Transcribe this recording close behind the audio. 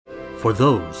For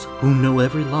those who know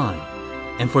every line,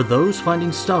 and for those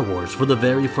finding Star Wars for the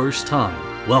very first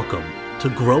time, welcome to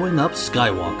Growing Up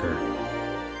Skywalker.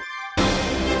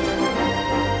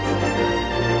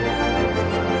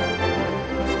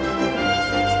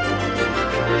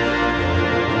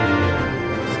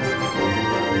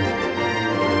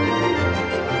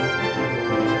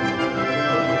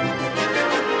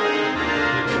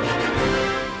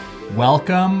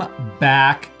 Welcome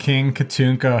back, King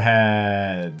Katunko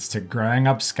heads, to Growing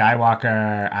Up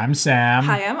Skywalker. I'm Sam.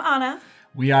 Hi, I'm Anna.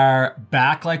 We are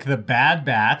back like the Bad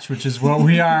Batch, which is what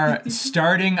we are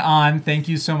starting on. Thank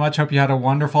you so much. Hope you had a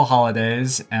wonderful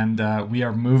holidays. And we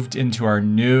are moved into our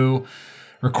new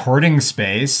recording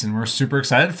space, and we're super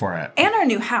excited for it. And our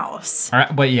new house. All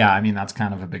right, but yeah, I mean, that's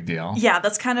kind of a big deal. Yeah,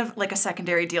 that's kind of like a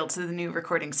secondary deal to the new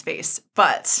recording space.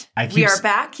 But we are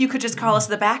back. You could just call us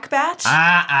the Back Batch.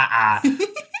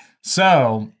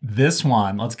 So this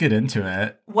one, let's get into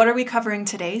it. What are we covering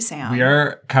today, Sam? We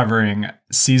are covering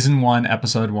Season 1,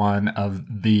 Episode 1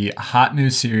 of the hot new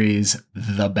series,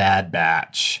 The Bad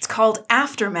Batch. It's called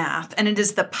Aftermath, and it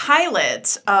is the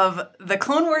pilot of the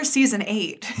Clone Wars Season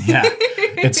 8. Yeah.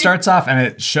 It starts off and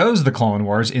it shows the Clone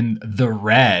Wars in the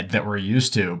red that we're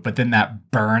used to, but then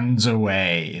that burns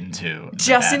away into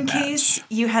Just in case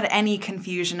you had any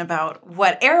confusion about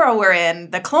what era we're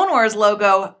in, the Clone Wars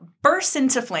logo bursts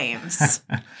into flames.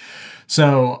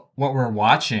 So what we're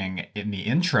watching in the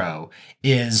intro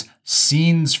is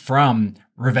scenes from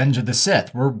Revenge of the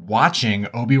Sith. We're watching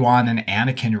Obi-Wan and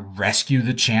Anakin rescue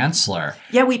the Chancellor.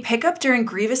 Yeah, we pick up during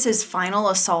Grievous's final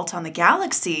assault on the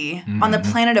galaxy on the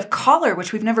planet of Kaller,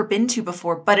 which we've never been to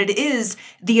before, but it is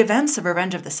the events of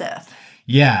Revenge of the Sith.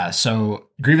 Yeah, so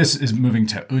Grievous is moving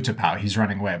to Utapau. He's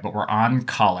running away, but we're on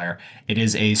Kaller. It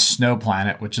is a snow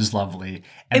planet, which is lovely.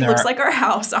 And it looks like our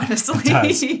house, honestly. It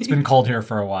does. It's been cold here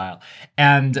for a while.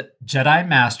 And Jedi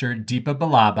Master Deepa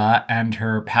Billaba and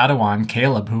her Padawan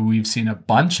Caleb, who we've seen a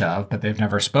bunch of, but they've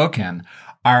never spoken,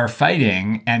 are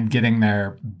fighting and getting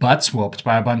their butts whooped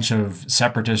by a bunch of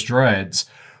separatist droids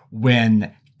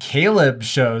when Caleb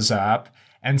shows up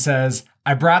and says,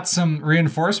 I brought some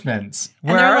reinforcements.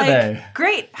 Where are they?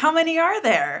 Great. How many are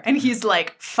there? And he's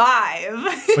like,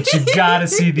 5. But you gotta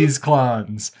see these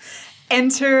clones.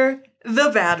 Enter the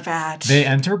Bad Batch. They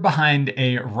enter behind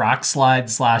a rock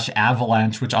slide /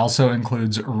 avalanche, which also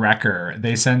includes Wrecker.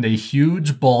 They send a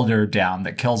huge boulder down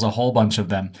that kills a whole bunch of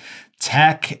them.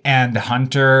 Tech and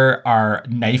Hunter are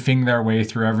knifing their way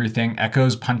through everything.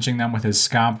 Echo's punching them with his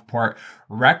scomp port.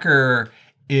 Wrecker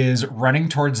is running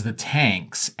towards the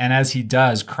tanks, and as he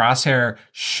does, Crosshair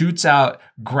shoots out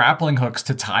grappling hooks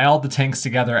to tie all the tanks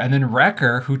together, and then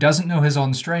Wrecker, who doesn't know his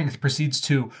own strength, proceeds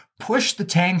to push the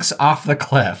tanks off the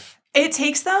cliff. It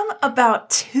takes them about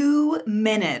 2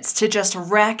 minutes to just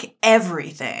wreck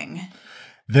everything.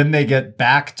 Then they get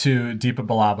back to Deepa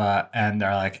Billaba, and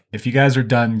they're like, if you guys are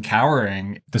done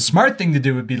cowering, the smart thing to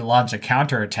do would be to launch a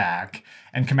counterattack.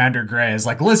 And Commander Gray is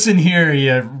like, listen here,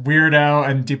 you weirdo.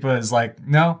 And Deepa is like,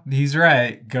 no, he's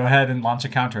right. Go ahead and launch a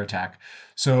counterattack.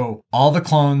 So all the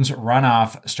clones run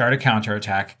off, start a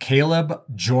counterattack. Caleb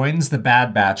joins the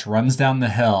Bad Batch, runs down the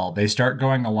hill. They start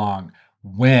going along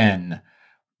when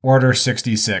Order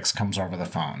 66 comes over the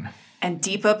phone. And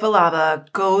Deepa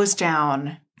Billaba goes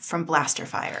down from blaster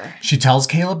fire. She tells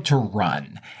Caleb to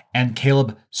run, and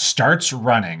Caleb starts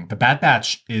running. The Bad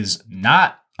Batch is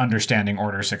not understanding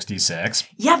Order 66.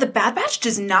 Yeah, the Bad Batch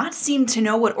does not seem to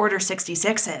know what Order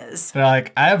 66 is. They're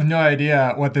like, I have no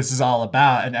idea what this is all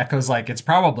about. And Echo's like, it's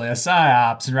probably a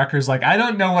psyops. And Wrecker's like, I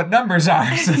don't know what numbers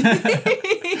are.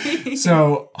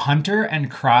 So Hunter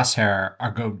and Crosshair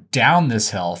go down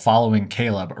this hill following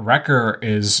Caleb. Wrecker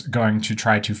is going to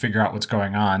try to figure out what's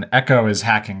going on. Echo is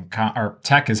hacking,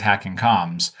 Tech is hacking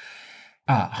comms.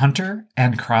 Hunter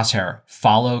and Crosshair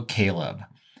follow Caleb.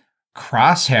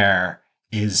 Crosshair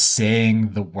is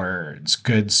saying the words,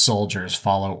 good soldiers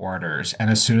follow orders. And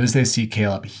as soon as they see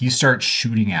Caleb, he starts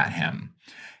shooting at him.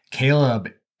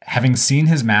 Caleb, having seen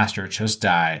his master just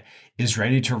die, is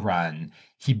ready to run.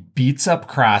 He beats up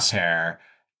Crosshair.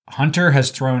 Hunter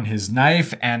has thrown his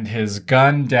knife and his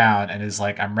gun down and is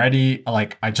like, I'm ready.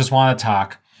 Like, I just want to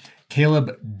talk.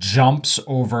 Caleb jumps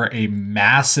over a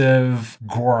massive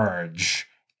gorge.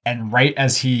 And right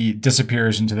as he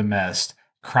disappears into the mist,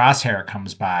 Crosshair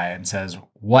comes by and says,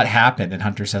 what happened? And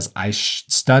Hunter says, I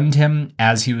stunned him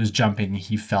as he was jumping.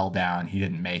 He fell down. He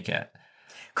didn't make it.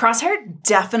 Crosshair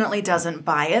definitely doesn't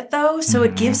buy it, though. So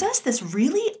it gives us this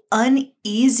really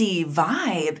uneasy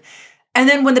vibe. And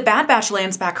then when the Bad Batch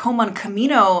lands back home on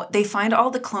Kamino, they find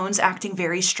all the clones acting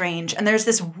very strange. And there's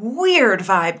this weird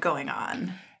vibe going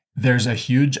on. there's a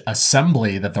huge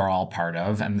assembly that they're all part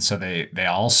of. And so they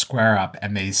all square up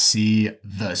and they see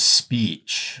the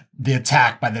speech. The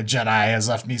attack by the Jedi has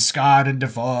left me scarred and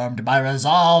deformed. My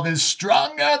resolve is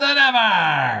stronger than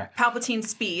ever. Palpatine's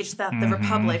speech that the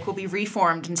Republic will be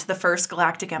reformed into the First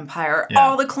Galactic Empire. Yeah.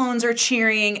 All the clones are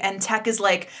cheering, and Tech is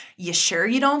like, you sure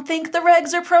you don't think the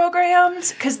regs are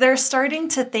programmed? Because they're starting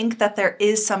to think that there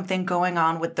is something going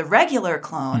on with the regular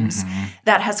clones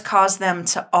that has caused them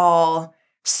to all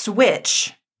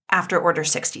switch after Order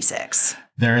 66.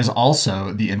 There is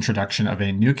also the introduction of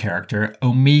a new character,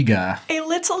 Omega. A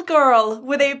little girl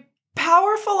with a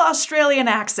powerful Australian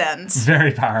accent.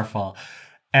 Very powerful.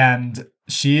 And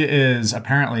she is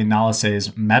apparently Nala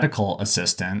Se's medical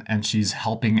assistant, and she's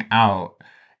helping out.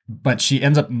 But she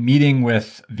ends up meeting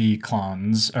with the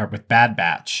clones, or with Bad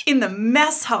Batch. In the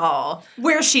mess hall,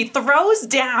 where she throws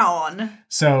down.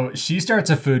 So she starts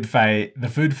a food fight. The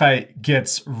food fight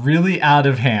gets really out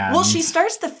of hand. Well, she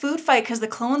starts the food fight because the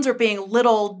clones are being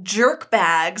little jerk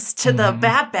bags to the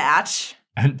Bad Batch.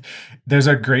 And there's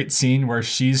a great scene where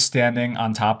she's standing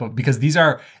on top of, because these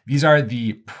are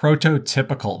the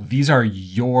prototypical, these are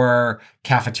your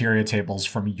cafeteria tables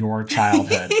from your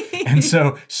childhood. And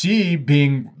so she,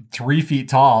 being 3 feet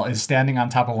tall, is standing on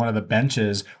top of one of the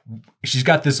benches. She's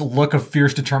got this look of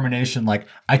fierce determination, like,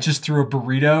 I just threw a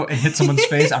burrito and hit someone's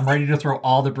face. I'm ready to throw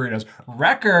all the burritos.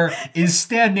 Wrecker is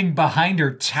standing behind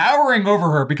her, towering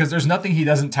over her, because there's nothing he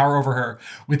doesn't tower over her,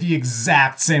 with the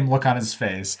exact same look on his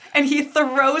face. And he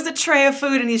throws a tray of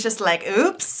food and he's just like,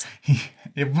 oops.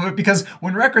 Because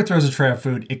when Wrecker throws a tray of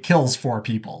food, it kills 4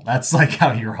 people. That's like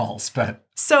how he rolls. But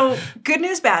so, good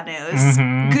news, bad news.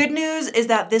 Good news is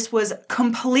that this was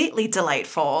completely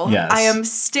delightful. Yes. I am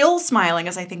still smiling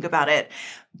as I think about it.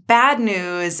 Bad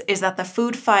news is that the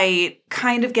food fight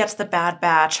kind of gets the Bad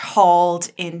Batch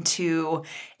hauled into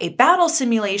a battle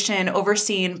simulation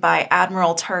overseen by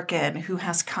Admiral Tarkin, who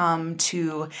has come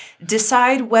to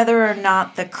decide whether or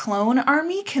not the clone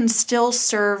army can still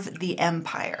serve the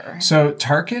Empire. So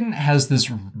Tarkin has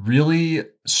this really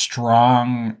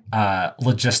strong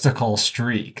logistical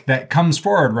streak that comes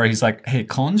forward where he's like, hey,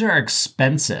 clones are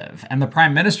expensive. And the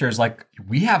Prime Minister is like,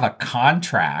 we have a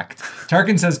contract.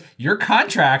 Tarkin says, your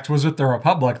contract was with the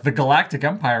Republic. The Galactic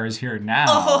Empire is here now.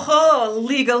 Oh,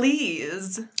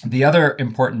 legalese. The other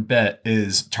important bit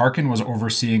is Tarkin was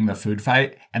overseeing the food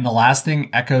fight, and the last thing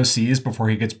Echo sees before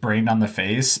he gets brained on the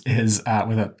face is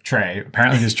with a tray.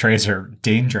 Apparently, his trays are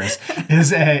dangerous.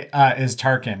 Is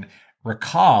Tarkin.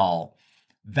 Recall,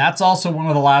 that's also one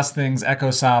of the last things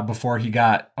Echo saw before he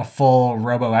got a full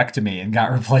roboectomy and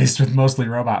got replaced with mostly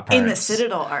robot parts. In the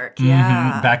Citadel arc,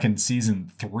 yeah. Back in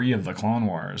season 3 of the Clone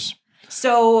Wars.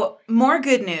 So, more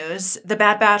good news. The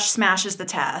Bad Batch smashes the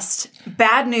test.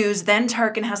 Bad news, then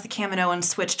Tarkin has the Kaminoans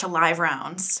switch to live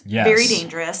rounds. Yes. Very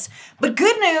dangerous. But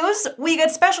good news, we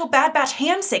get special Bad Batch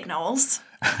hand signals.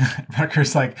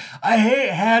 Wrecker's like, I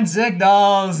hate hand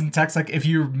signals. And Tech's like, if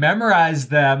you memorize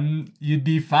them, you'd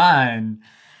be fine.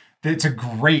 It's a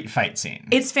great fight scene.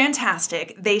 It's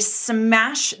fantastic. They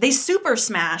super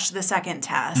smash the second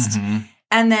test.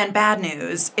 And then bad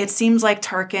news, it seems like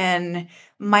Tarkin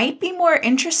might be more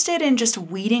interested in just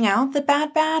weeding out the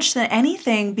Bad Batch than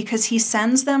anything because he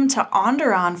sends them to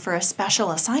Onderon for a special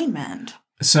assignment.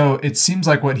 So it seems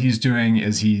like what he's doing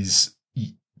is he's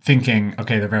thinking,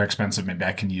 okay, they're very expensive. Maybe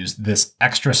I can use this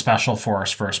extra special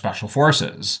force for special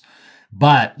forces.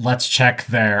 But let's check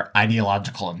their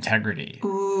ideological integrity.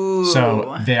 Ooh.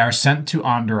 So they are sent to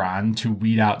Onderon to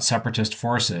weed out separatist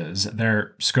forces.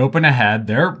 They're scoping ahead.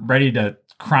 They're ready to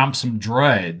cromp some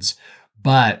droids.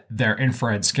 But their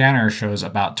infrared scanner shows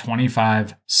about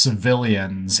 25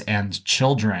 civilians and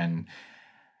children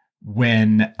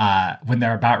when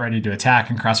they're about ready to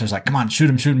attack. And Crosshair's like, come on, shoot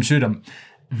them.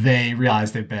 They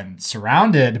realize they've been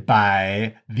surrounded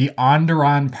by the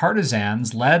Onderon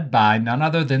partisans led by none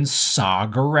other than Saw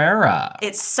Gerrera.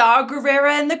 It's Saw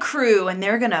Gerrera and the crew, and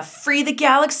they're going to free the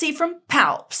galaxy from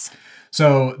Palps.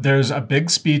 So there's a big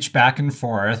speech back and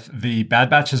forth. The Bad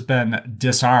Batch has been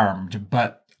disarmed,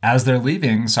 but as they're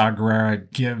leaving, Saw Gerrera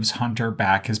gives Hunter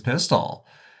back his pistol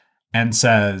and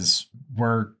says,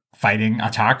 we're fighting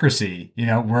autocracy. You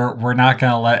know, we're not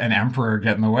going to let an emperor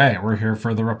get in the way. We're here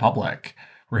for the Republic.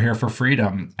 We're here for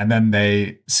freedom. And then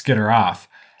they skitter off.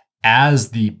 As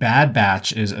the Bad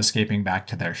Batch is escaping back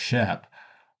to their ship,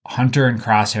 Hunter and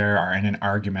Crosshair are in an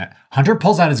argument. Hunter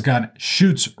pulls out his gun,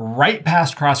 shoots right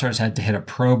past Crosshair's head to hit a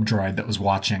probe droid that was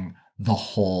watching the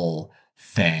whole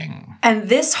thing. And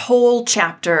this whole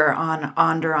chapter on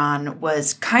Onderon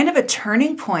was kind of a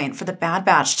turning point for the Bad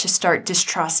Batch to start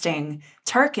distrusting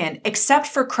Tarkin, except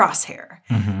for Crosshair,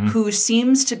 who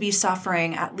seems to be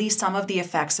suffering at least some of the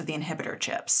effects of the inhibitor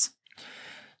chips.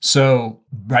 So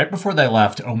right before they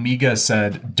left, Omega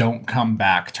said, "Don't come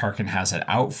back. Tarkin has it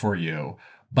out for you."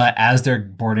 But as they're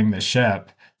boarding the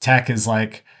ship, Tech is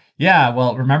like, "Yeah,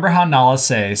 well, remember how Nala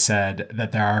Se said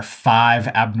that there are 5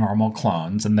 abnormal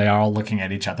clones?" And they are all looking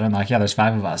at each other and like, "Yeah, there's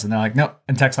 5 of us." And they're like, "No."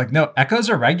 And Tech's like, "No, Echo's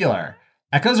a regular.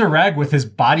 Echo's a reg with his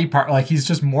body part. Like, he's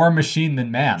just more machine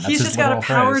than man." That's he's his just got a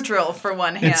power phrase. drill for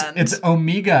one hand. It's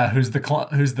Omega who's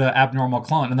the abnormal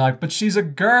clone. And they're like, "But she's a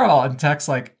girl." And Tech's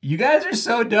like, "You guys are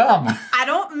so dumb." I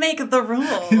don't make the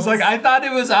rules. He's like, "I thought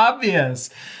it was obvious."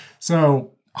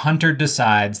 So Hunter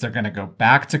decides they're going to go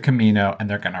back to Kamino and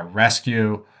they're going to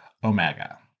rescue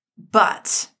Omega.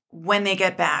 But when they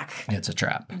get back, It's a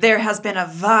trap. there has been a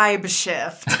vibe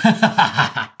shift.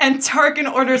 And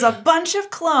Tarkin orders a bunch of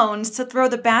clones to throw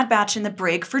the Bad Batch in the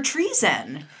brig for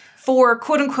treason, for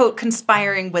quote-unquote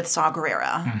conspiring with Saw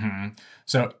Gerrera.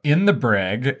 So in the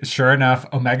brig, sure enough,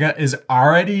 Omega is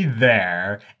already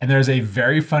there. And there's a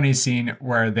very funny scene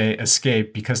where they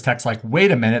escape because Tech's like,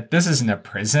 "Wait a minute, this isn't a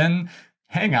prison.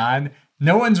 Hang on.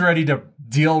 No one's ready to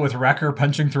deal with Wrecker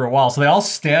punching through a wall." So they all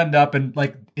stand up and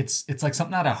like it's like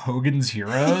something out of Hogan's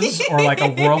Heroes or like a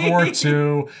World War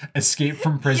II escape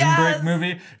from prison break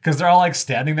movie, because they're all like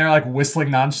standing there like whistling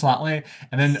nonchalantly,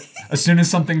 and then as soon as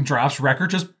something drops, Wrecker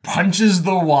just punches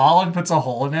the wall and puts a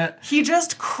hole in it. He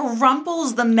just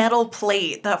crumples the metal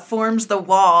plate that forms the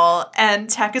wall, and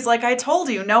Tech is like, "I told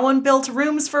you, no one built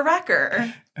rooms for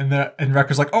Wrecker." And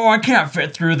Wrecker's like, "Oh, I can't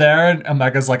fit through there." And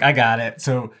Omega's like, "I got it."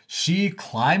 So she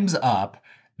climbs up.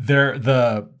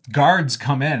 The guards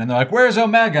come in and they're like, "Where's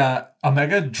Omega?"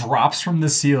 Omega drops from the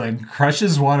ceiling,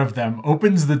 crushes one of them,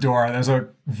 opens the door. There's a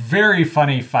very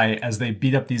funny fight as they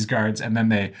beat up these guards, and then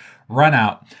they run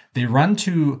out. They run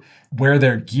to where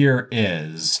their gear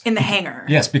is. In the hangar.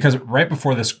 Yes, because right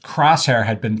before this, Crosshair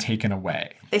had been taken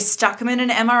away. They stuck him in an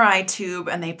MRI tube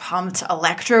and they pumped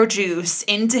electro juice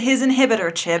into his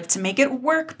inhibitor chip to make it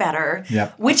work better,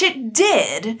 Yep. which it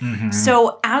did.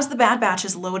 So as the Bad Batch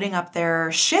is loading up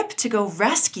their ship to go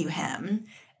rescue him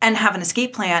and have an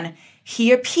escape plan,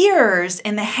 he appears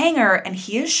in the hangar and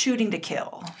he is shooting to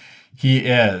kill. He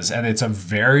is, and it's a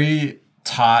very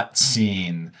taut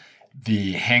scene.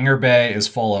 The hangar bay is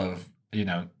full of,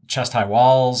 chest-high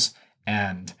walls,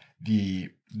 and the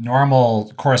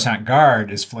normal Coruscant guard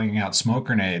is flinging out smoke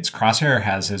grenades. Crosshair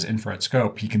has his infrared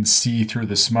scope. He can see through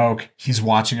the smoke. He's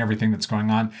watching everything that's going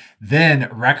on. Then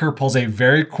Wrecker pulls a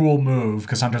very cool move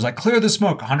because Hunter's like, "Clear the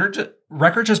smoke."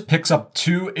 Wrecker just picks up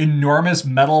 2 enormous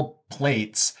metal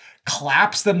plates,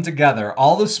 claps them together,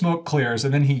 all the smoke clears,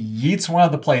 and then he yeets one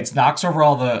of the plates, knocks over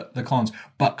all the clones,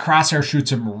 but Crosshair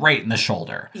shoots him right in the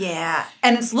shoulder. Yeah,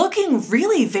 and it's looking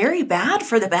really very bad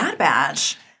for the Bad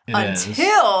Batch.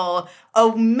 Until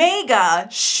Omega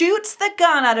shoots the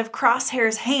gun out of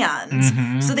Crosshair's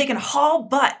hand so they can haul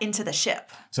butt into the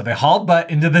ship. So they haul butt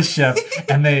into the ship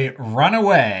and they run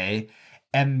away,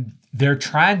 and they're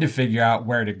trying to figure out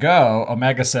where to go.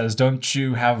 Omega says, "Don't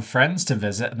you have friends to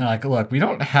visit?" And they're like, "Look, we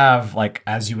don't have, like,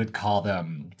 as you would call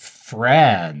them,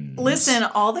 friends." Listen,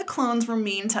 all the clones were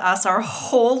mean to us our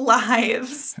whole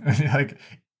lives. Like,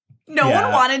 No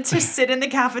one wanted to sit in the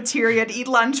cafeteria and eat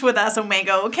lunch with us,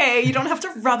 Omega, okay? You don't have to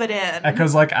rub it in.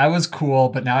 Echo's like, "I was cool,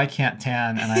 but now I can't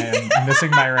tan, and I am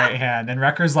missing my right hand." And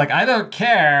Wrecker's like, "I don't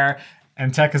care."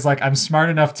 And Tech is like, "I'm smart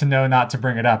enough to know not to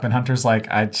bring it up." And Hunter's like,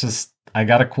 I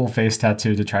got a cool face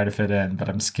tattoo to try to fit in, but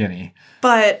I'm skinny.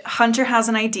 But Hunter has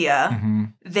an idea.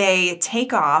 They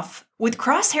take off with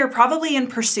Crosshair probably in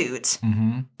pursuit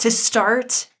to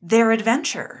start their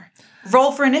adventure.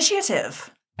 Roll for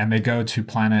initiative. And they go to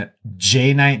planet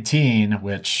J19,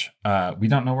 which we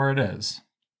don't know where it is.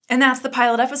 And that's the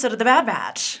pilot episode of The Bad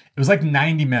Batch. It was like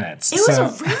 90 minutes. It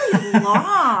was really long.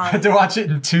 I had to watch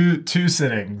it in two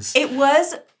sittings. It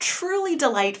was truly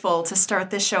delightful to start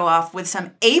this show off with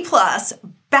some A+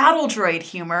 battle droid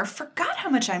humor. Forgot how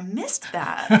much I missed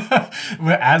that.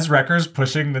 As Wrecker's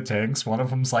pushing the tanks, one of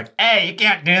them's like, "Hey, you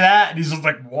can't do that." And he's just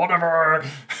like, "Whatever."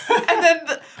 And then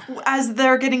as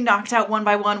they're getting knocked out one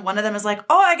by one of them is like,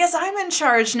 "Oh, I guess I'm in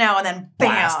charge now." And then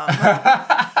bam.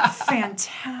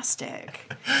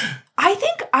 Fantastic. I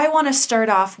think I want to start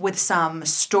off with some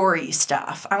story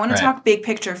stuff. I want to talk big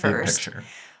picture first. Big picture.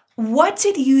 What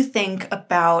did you think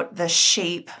about the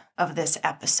shape of this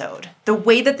episode? The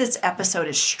way that this episode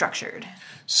is structured?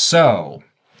 So,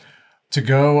 To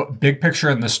go big picture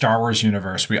in the Star Wars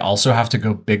universe, we also have to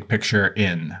go big picture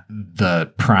in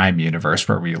the Prime universe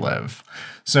where we live.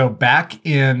 So back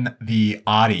in the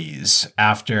oddies,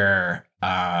 after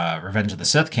Revenge of the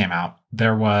Sith came out,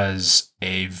 there was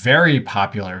a very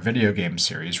popular video game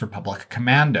series, Republic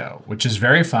Commando, which is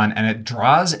very fun, and it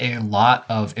draws a lot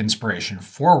of inspiration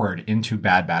forward into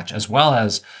Bad Batch, as well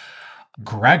as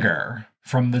Gregor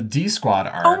from the D-Squad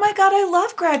arc. Oh my god, I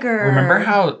love Gregor. Remember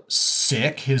how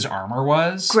sick his armor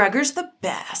was? Gregor's the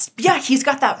best. Yeah, he's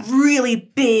got that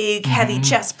really big, heavy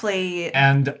chest plate.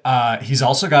 And he's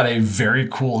also got a very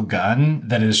cool gun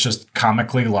that is just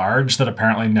comically large that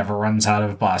apparently never runs out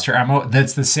of blaster ammo.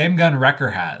 That's the same gun Wrecker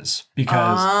has.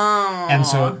 Because, and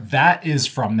so that is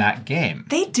from that game.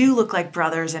 They do look like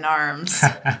brothers in arms.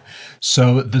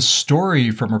 So the story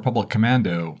from Republic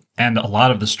Commando and a lot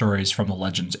of the stories from the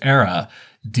Legends era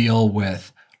deal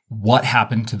with what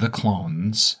happened to the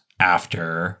clones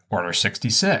after Order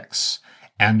 66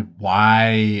 and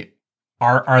why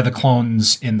are the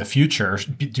clones in the future,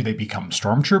 do they become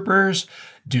stormtroopers?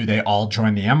 Do they all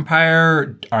join the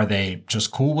Empire? Are they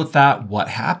just cool with that? What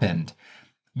happened?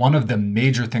 One of the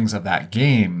major things of that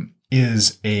game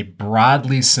is a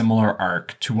broadly similar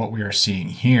arc to what we are seeing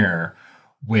here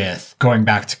with going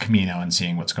back to Kamino and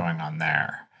seeing what's going on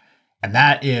there. And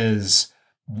that is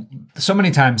so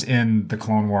many times in the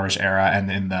Clone Wars era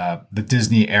and in the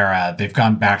Disney era, they've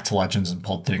gone back to Legends and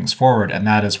pulled things forward. And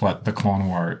that is what the Clone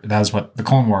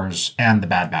Wars and the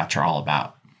Bad Batch are all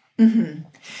about. Mm-hmm.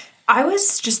 I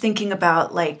was just thinking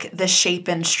about like the shape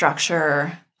and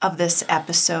structure of this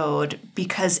episode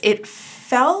because it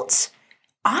felt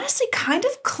honestly kind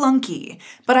of clunky,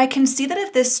 but I can see that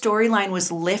if this storyline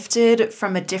was lifted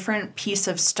from a different piece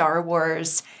of Star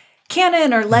Wars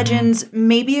canon or Legends,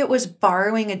 maybe it was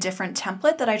borrowing a different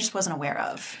template that I just wasn't aware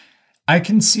of. I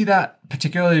can see that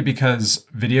particularly because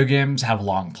video games have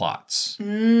long plots.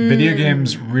 Video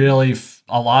games really,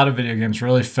 a lot of video games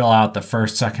really fill out the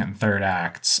first, second, and third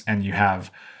acts, and you have,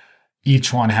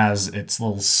 each one has its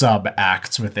little sub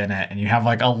acts within it, and you have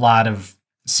like a lot of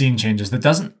scene changes that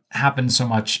doesn't happen so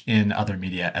much in other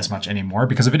media as much anymore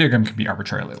because a video game can be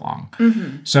arbitrarily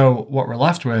long. So what we're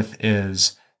left with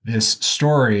is this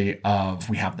story of,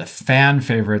 we have the fan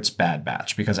favorites Bad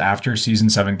Batch, because after season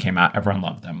 7 came out, everyone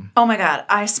loved them. Oh my god,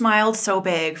 I smiled so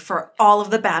big for all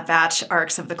of the Bad Batch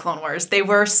arcs of the Clone Wars. They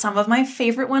were some of my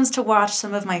favorite ones to watch,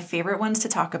 some of my favorite ones to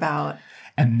talk about.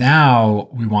 And now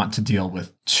we want to deal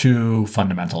with two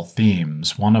fundamental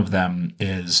themes. One of them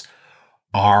is,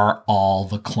 are all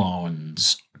the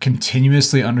clones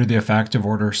continuously under the effect of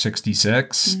Order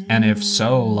 66? And if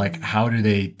so, like, how do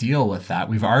they deal with that?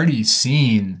 We've already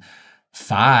seen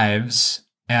Fives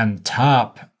and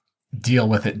Tup deal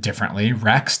with it differently.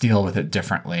 Rex deal with it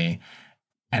differently.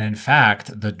 And in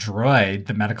fact, the droid,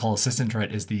 the medical assistant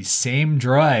droid, is the same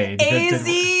droid. AZ,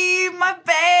 my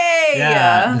bae!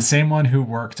 Yeah, the same one who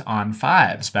worked on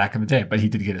Fives back in the day, but he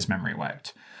did get his memory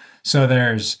wiped. So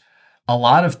there's a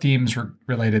lot of themes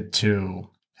related to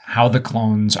how the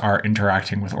clones are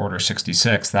interacting with Order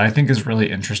 66 that I think is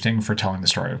really interesting for telling the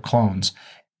story of clones.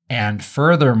 And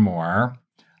furthermore,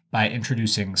 by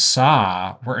introducing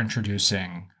Saw, we're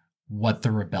introducing what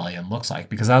the rebellion looks like.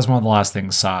 Because that was one of the last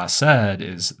things Saw said,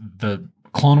 is the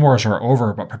Clone Wars are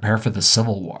over, but prepare for the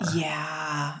Civil War.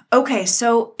 Yeah. Okay,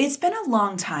 so it's been a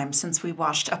long time since we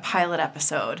watched a pilot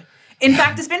episode. In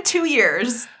fact, it's been 2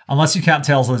 years. Unless you count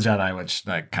Tales of the Jedi, which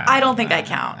like kind of... I don't think I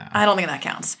count. No. I don't think that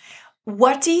counts.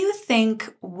 What do you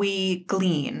think we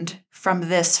gleaned from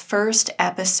this first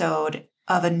episode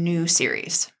of a new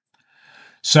series?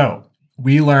 So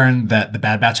we learned that the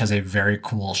Bad Batch has a very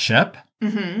cool ship.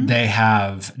 They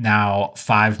have now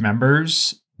 5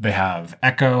 members. They have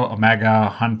Echo, Omega,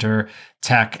 Hunter,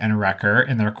 Tech, and Wrecker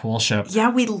in their cool ship. Yeah,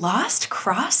 we lost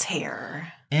Crosshair.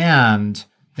 And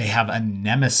they have a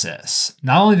nemesis.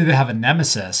 Not only do they have a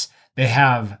nemesis, they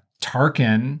have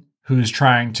Tarkin, who's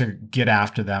trying to get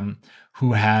after them,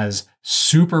 who has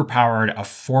superpowered a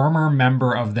former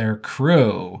member of their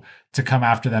crew to come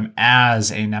after them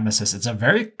as a nemesis. It's a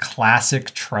very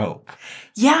classic trope.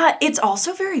 Yeah, it's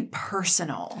also very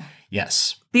personal.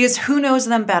 Yes. Because who knows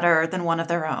them better than one of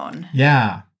their own?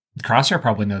 Yeah. Crosshair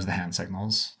probably knows the hand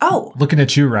signals. Oh. Looking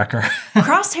at you, Wrecker.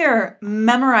 Crosshair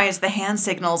memorized the hand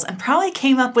signals and probably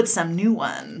came up with some new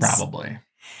ones. Probably.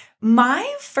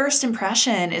 My first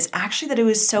impression is actually that it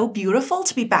was so beautiful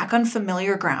to be back on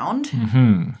familiar ground.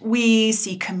 We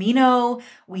see Kamino,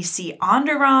 we see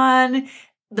Onderon,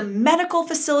 the medical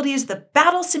facilities, the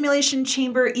battle simulation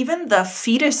chamber, even the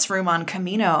fetus room on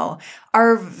Kamino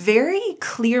are very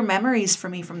clear memories for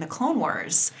me from the Clone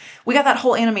Wars. We got that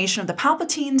whole animation of the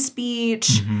Palpatine speech.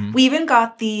 Mm-hmm. We even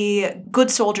got the Good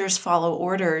Soldiers Follow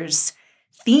Orders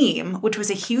theme, which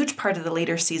was a huge part of the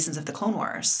later seasons of the Clone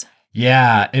Wars.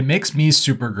 Yeah, it makes me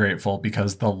super grateful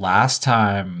because the last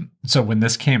time, so when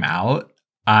this came out,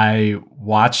 I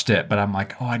watched it, but I'm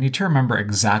like, oh, I need to remember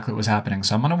exactly what was happening.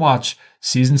 So I'm going to watch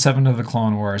season 7 of the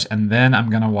Clone Wars, and then I'm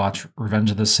going to watch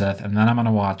Revenge of the Sith, and then I'm going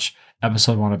to watch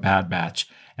episode 1 of Bad Batch.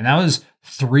 And that was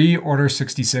 3 Order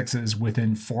 66s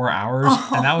within 4 hours,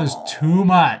 and that was too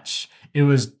much. It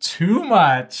was too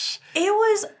much. It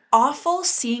was awful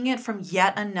seeing it from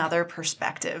yet another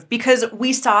perspective because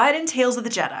we saw it in Tales of the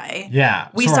Jedi. Yeah.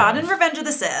 We saw it in Revenge of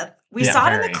the Sith. We saw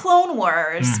it in the Clone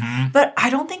Wars. Mm-hmm. But I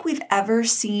don't think we've ever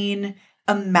seen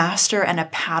a master and a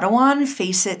Padawan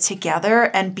face it together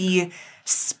and be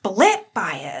split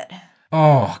by it.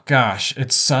 Oh, gosh.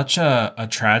 It's such a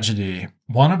tragedy.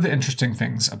 One of the interesting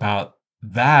things about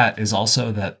that is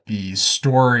also that the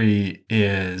story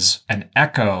is an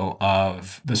echo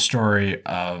of the story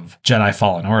of Jedi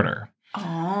Fallen Order,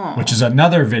 which is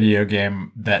another video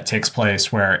game that takes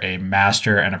place where a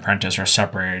master and apprentice are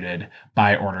separated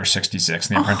by Order 66,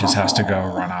 and the apprentice has to go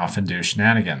run off and do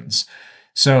shenanigans.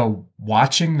 So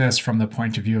watching this from the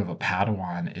point of view of a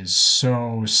Padawan is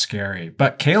so scary.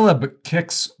 But Caleb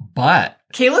kicks butt.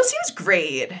 Caleb seems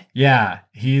great. Yeah,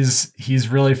 he's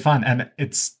really fun, and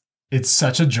it's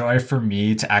such a joy for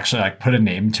me to actually like put a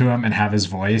name to him and have his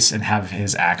voice and have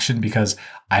his action, because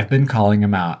I've been calling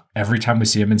him out every time we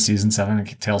see him in season 7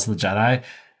 of Tales of the Jedi.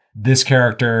 This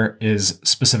character is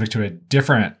specific to a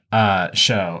different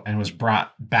show and was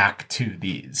brought back to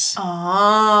these.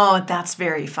 Oh, that's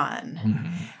very fun.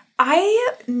 Mm-hmm.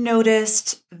 I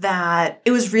noticed that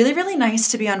it was really, really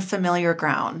nice to be on familiar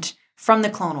ground from the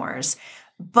Clone Wars.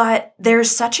 But there's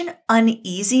such an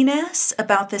uneasiness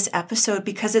about this episode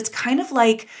because it's kind of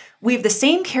like we have the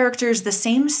same characters, the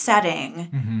same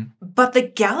setting, but the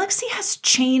galaxy has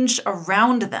changed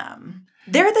around them.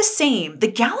 They're the same. The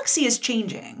galaxy is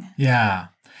changing. Yeah.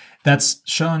 That's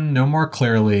shown no more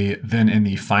clearly than in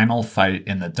the final fight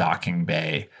in the docking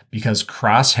bay, because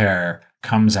Crosshair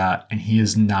comes out and he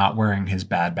is not wearing his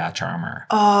Bad Batch armor.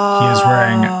 Oh. He is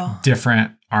wearing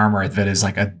different armor that is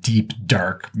like a deep,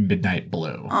 dark midnight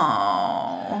blue.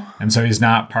 Oh. And so he's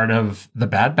not part of the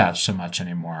Bad Batch so much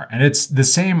anymore. And it's the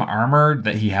same armor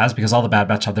that he has, because all the Bad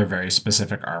Batch have their very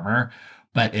specific armor,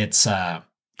 but it's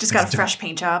just got a fresh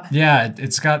paint job. Yeah,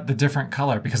 it's got the different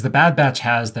color, because the Bad Batch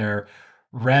has their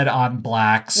red on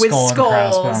black skull and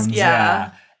crossbones.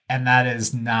 Yeah. And that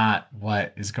is not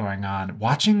what is going on.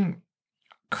 Watching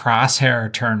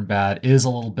Crosshair turn bad is a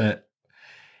little bit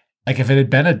like, if it had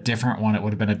been a different one, it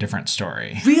would have been a different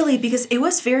story. Really? Because it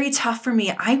was very tough for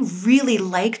me. I really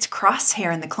liked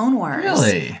Crosshair in the Clone Wars.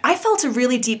 Really? I felt a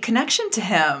really deep connection to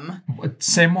him.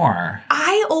 Say more.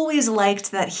 I always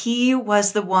liked that he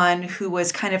was the one who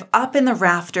was kind of up in the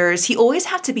rafters. He always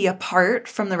had to be apart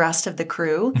from the rest of the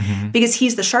crew because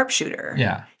he's the sharpshooter.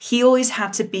 Yeah. He always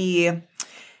had to be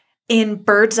in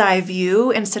bird's eye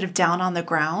view instead of down on the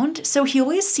ground. So he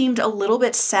always seemed a little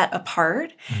bit set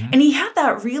apart. And he had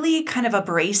that really kind of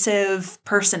abrasive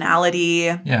personality.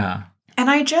 Yeah. And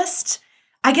I guess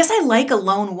I like a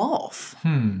lone wolf.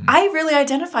 I really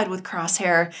identified with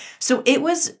Crosshair. So it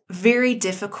was very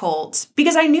difficult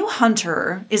because I knew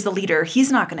Hunter is the leader.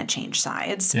 He's not going to change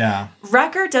sides. Yeah.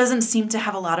 Wrecker doesn't seem to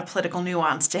have a lot of political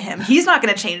nuance to him. He's not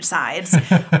going to change sides.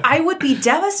 I would be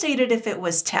devastated if it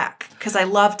was Tech, because I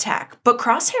love Tech. But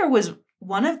Crosshair was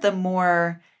one of the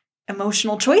more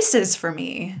emotional choices for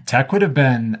me. Tech would have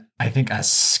been, I think, a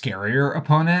scarier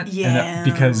opponent. Yeah.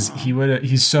 Because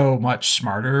he's so much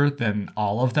smarter than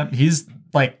all of them. He's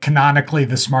like canonically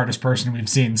the smartest person we've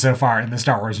seen so far in the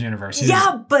Star Wars universe.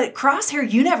 Yeah, but Crosshair,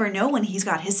 you never know when he's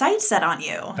got his sights set on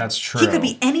you. That's true. He could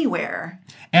be anywhere.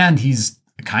 And he's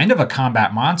kind of a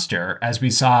combat monster, as we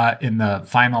saw in the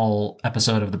final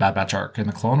episode of the Bad Batch arc in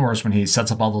the Clone Wars, when he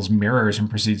sets up all those mirrors and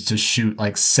proceeds to shoot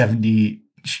like 70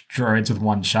 droids with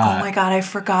one shot. Oh my God, I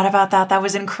forgot about that. That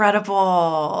was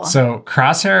incredible. So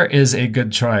Crosshair is a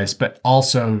good choice, but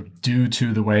also due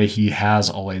to the way he has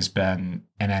always been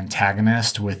an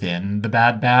antagonist within the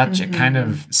Bad Batch, it kind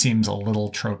of seems a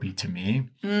little tropey to me.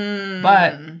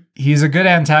 But he's a good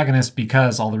antagonist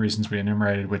because all the reasons we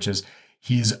enumerated, which is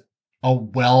he's a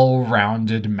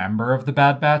well-rounded member of the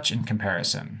Bad Batch in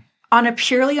comparison. On a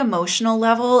purely emotional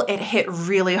level, it hit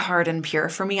really hard and pure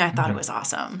for me. I thought it was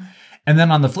awesome. And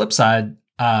then on the flip side,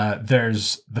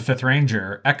 there's the Fifth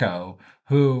Ranger, Echo,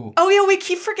 who... Oh, yeah, we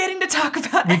keep forgetting to talk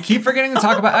about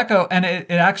Echo. And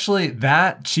it actually,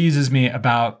 that cheeses me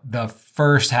about the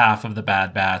first half of the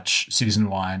Bad Batch season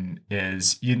 1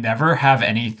 is you never have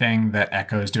anything that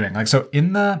Echo is doing. Like, so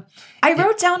I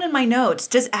wrote down in my notes,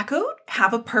 does Echo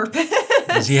have a purpose?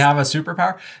 Does he have a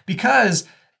superpower? Because,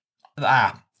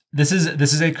 this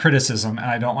is a criticism, and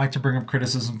I don't like to bring up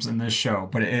criticisms in this show,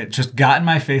 but it just got in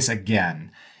my face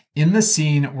again. In the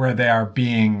scene where they are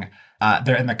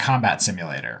they're in the combat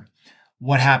simulator,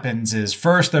 what happens is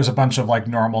first there's a bunch of like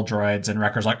normal droids and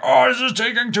Wrecker's like, oh, this is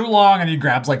taking too long. And he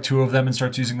grabs like 2 of them and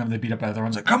starts using them to beat up other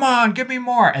ones. Like, come on, give me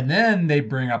more. And then they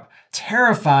bring up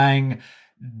terrifying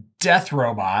death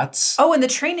robots. Oh, and the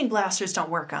training blasters don't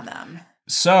work on them.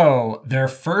 So their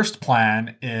first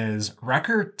plan is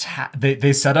Wrecker,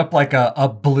 they set up like a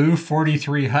blue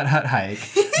 43 hut hike.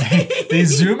 They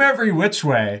zoom every which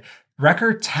way.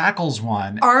 Wrecker tackles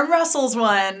one. Arm wrestles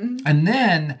one. And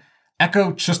then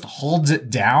Echo just holds it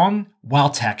down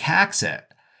while Tech hacks it.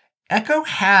 Echo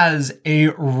has a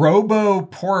robo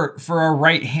port for a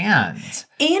right hand.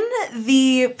 In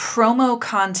the promo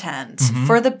content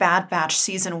for the Bad Batch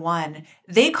season 1,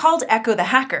 they called Echo the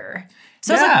hacker.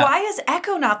 So I was like, why is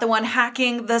Echo not the one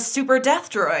hacking the super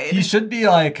death droid? He should be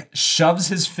like, shoves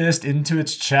his fist into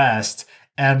its chest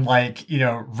and like,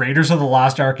 Raiders of the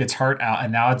Lost Ark gets heart out,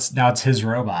 and now it's his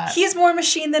robot. He's more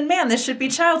machine than man. This should be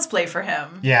child's play for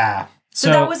him. Yeah.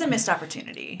 So that was a missed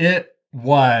opportunity. It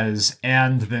was,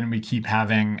 and then we keep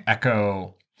having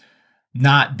Echo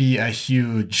not be a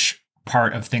huge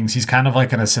part of things. He's kind of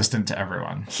like an assistant to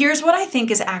everyone. Here's what I think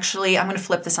is actually, I'm going to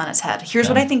flip this on its head. Here's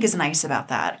what I think is nice about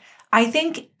that. I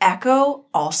think Echo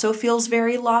also feels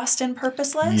very lost and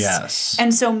purposeless. Yes.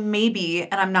 And so maybe,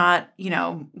 and I'm not,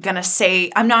 going to say,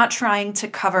 I'm not trying to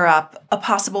cover up a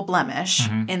possible blemish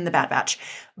in the Bad Batch,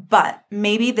 but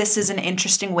maybe this is an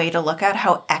interesting way to look at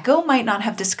how Echo might not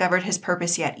have discovered his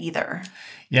purpose yet either.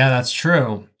 Yeah, that's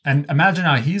true. And imagine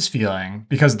how he's feeling,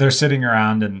 because they're sitting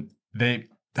around and the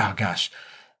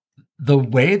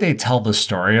way they tell the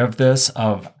story of this,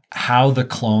 of how the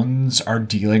clones are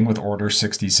dealing with Order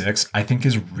 66, I think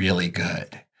is really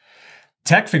good.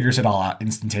 Tech figures it all out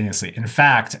instantaneously. In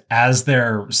fact, as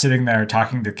they're sitting there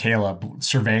talking to Caleb,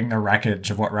 surveying the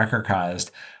wreckage of what Wrecker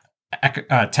caused,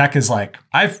 Tech is like,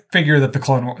 I figure that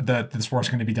this war is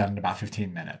going to be done in about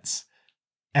 15 minutes.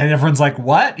 And everyone's like,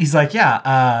 what? He's like,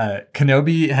 yeah,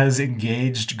 Kenobi has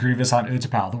engaged Grievous on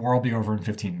Utapau. The war will be over in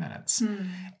 15 minutes.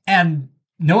 And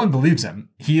no one believes him.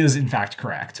 He is, in fact,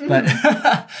 correct.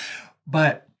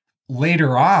 But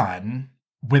later on,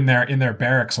 when they're in their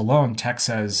barracks alone, Tech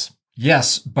says,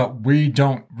 yes, but we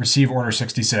don't receive Order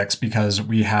 66 because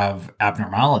we have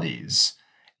abnormalities.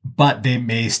 But they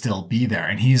may still be there.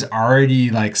 And he's already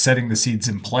like setting the seeds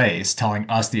in place, telling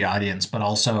us, the audience, but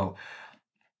also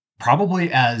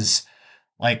probably as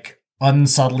like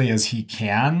unsubtly as he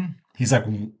can. He's like,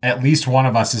 at least one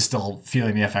of us is still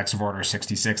feeling the effects of Order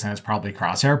 66, and it's probably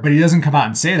Crosshair. But he doesn't come out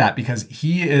and say that because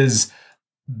he is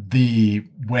the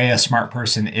way a smart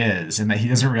person is, and that he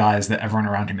doesn't realize that everyone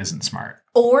around him isn't smart.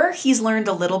 Or he's learned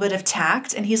a little bit of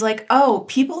tact, and he's like, oh,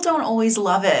 people don't always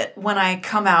love it when I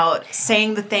come out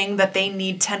saying the thing that they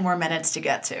need 10 more minutes to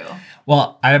get to.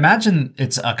 Well, I imagine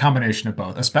it's a combination of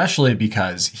both, especially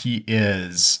because he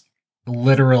is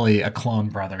literally a clone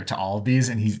brother to all of these,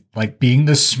 and he's like, being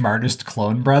the smartest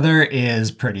clone brother is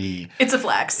pretty... It's a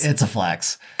flex. It's a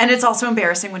flex. And it's also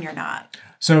embarrassing when you're not.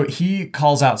 So he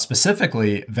calls out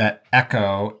specifically that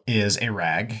Echo is a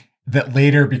reg that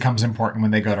later becomes important when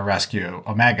they go to rescue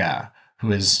Omega,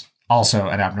 who is also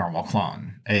an abnormal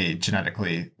clone, a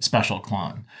genetically special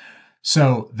clone.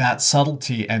 So that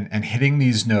subtlety and hitting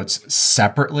these notes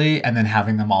separately and then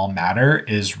having them all matter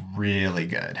is really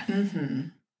good. Mm-hmm.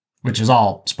 Which is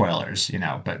all spoilers,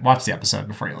 but watch the episode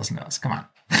before you listen to us. Come on.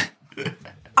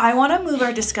 I want to move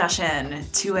our discussion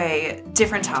to a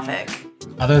different topic.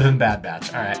 Other than Bad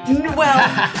Batch. All right. Well,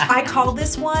 I call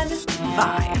this one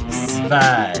Vibes.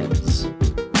 Vibes.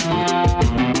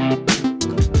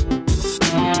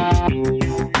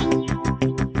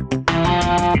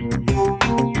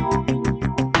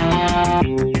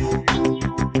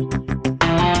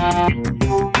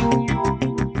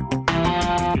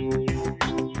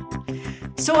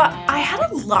 So I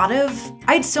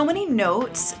had so many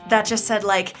notes that just said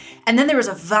like, and then there was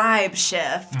a vibe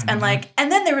shift and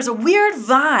then there was a weird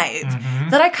vibe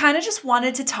that I kind of just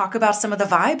wanted to talk about some of the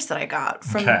vibes that I got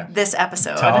from this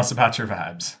episode. Tell us about your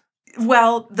vibes.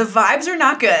 Well, the vibes are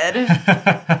not good.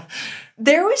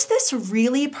 There was this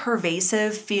really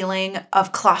pervasive feeling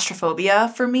of claustrophobia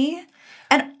for me.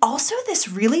 And also this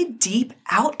really deep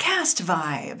outcast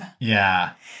vibe.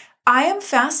 Yeah. I am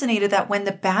fascinated that when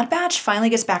the Bad Batch finally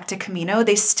gets back to Kamino,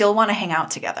 they still want to hang out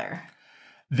together.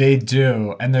 They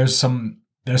do. And there's some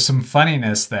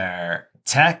funniness there.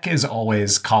 Tech is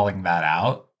always calling that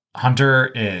out.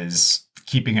 Hunter is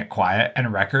keeping it quiet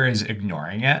and Wrecker is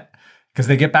ignoring it because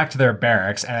they get back to their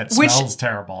barracks and it smells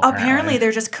terrible. Apparently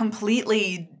they're just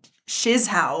completely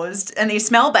shiz-housed and they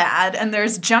smell bad and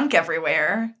there's junk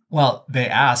everywhere. Well, they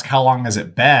ask, how long has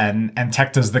it been? And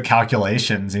Tech does the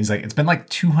calculations. And he's like, it's been like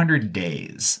 200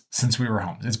 days since we were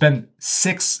home. It's been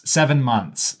 6-7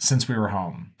 months since we were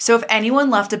home. So if anyone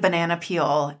left a banana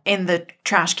peel in the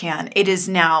trash can, it is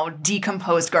now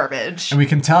decomposed garbage. And we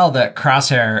can tell that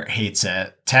Crosshair hates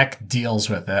it. Tech deals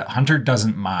with it. Hunter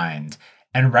doesn't mind.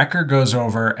 And Wrecker goes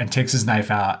over and takes his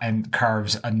knife out and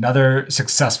carves another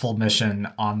successful mission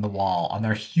on the wall, on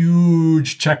their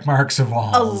huge check marks of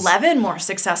walls. 11 more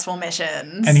successful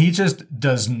missions. And he just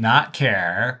does not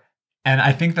care. And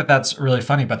I think that that's really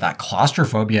funny, but that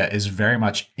claustrophobia is very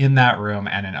much in that room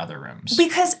and in other rooms.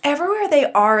 Because everywhere they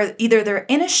are, either they're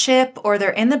in a ship or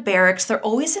they're in the barracks, they're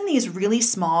always in these really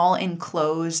small,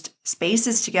 enclosed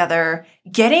spaces together,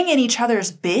 getting in each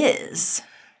other's biz.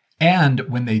 And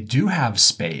when they do have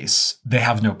space, they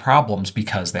have no problems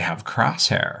because they have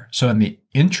Crosshair. So in the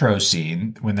intro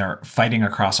scene, when they're fighting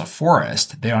across a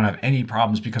forest, they don't have any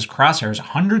problems because Crosshair is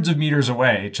hundreds of meters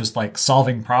away, just like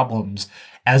solving problems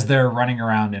as they're running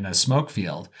around in a smoke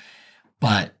field.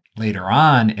 But later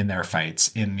on in their fights,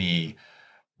 in the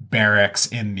barracks,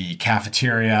 in the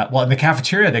cafeteria, well, in the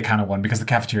cafeteria, they kind of won because the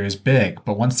cafeteria is big.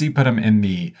 But once you put them in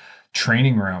the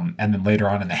training room and then later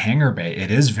on in the hangar bay,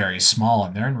 it is very small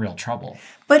and they're in real trouble.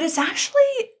 But it's actually,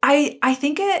 I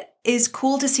think it is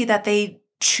cool to see that they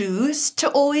choose to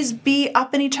always be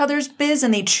up in each other's biz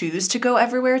and they choose to go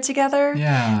everywhere together.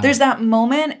 Yeah. There's that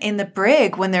moment in the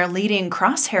brig when they're leading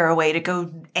Crosshair away to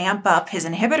go amp up his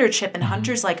inhibitor chip and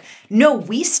Hunter's like, no,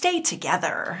 we stay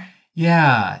together.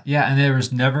 Yeah. Yeah. And there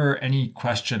was never any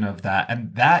question of that.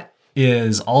 And that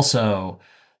is also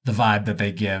the vibe that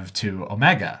they give to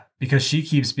Omega. Because she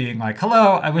keeps being like,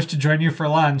 hello, I wish to join you for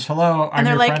lunch. Hello, I'm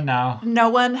your friend now. No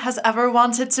one has ever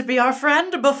wanted to be our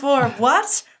friend before.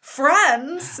 What?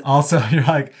 Friends? Also, you're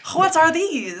like, what are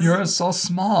these? You're so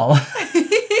small.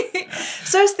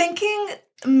 So I was thinking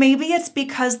maybe it's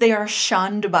because they are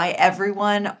shunned by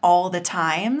everyone all the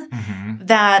time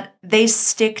that they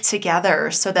stick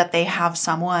together so that they have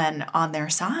someone on their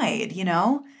side, you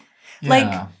know? Yeah.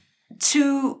 Like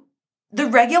to the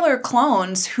regular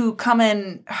clones who come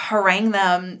and harangue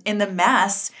them in the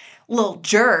mess, little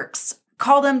jerks,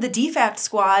 call them the defect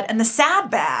squad and the sad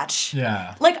batch.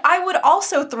 Yeah. Like, I would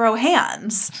also throw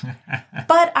hands.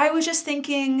 But I was just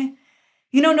thinking,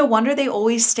 you know, no wonder they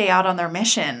always stay out on their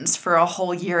missions for a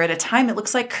whole year at a time. It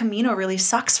looks like Kamino really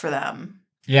sucks for them.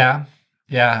 Yeah.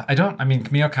 Yeah.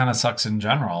 Kamino kind of sucks in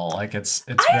general. Like, it's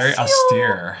very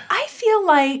austere. I feel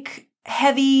like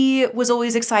Heavy was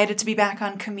always excited to be back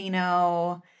on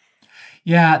Kamino.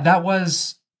 Yeah,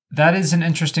 that is an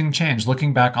interesting change.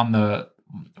 Looking back on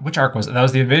which arc was it? That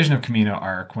was the Invasion of Kamino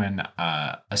arc when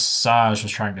Asajj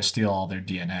was trying to steal all their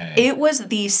DNA. It was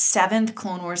the 7th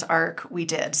Clone Wars arc we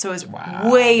did, so it was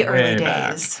way early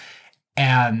days. Back.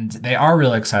 And they are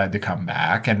really excited to come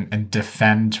back and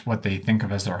defend what they think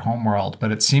of as their homeworld,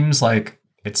 but it seems like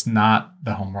it's not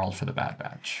the homeworld for the Bad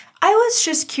Batch. I was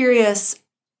just curious,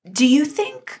 do you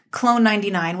think Clone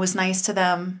 99 was nice to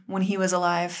them when he was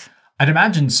alive? I'd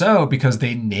imagine so, because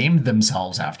they named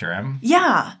themselves after him.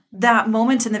 Yeah. That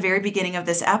moment in the very beginning of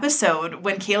this episode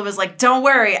when Caleb was like, don't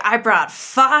worry, I brought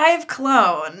 5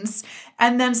 clones.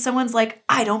 And then someone's like,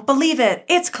 I don't believe it.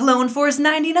 It's Clone Force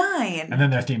 99. And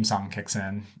then their theme song kicks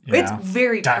in. It's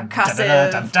very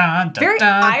percussive. Very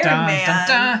Iron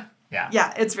Man. Yeah.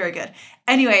 Yeah, it's very good.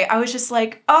 Anyway, I was just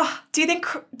like, oh, do you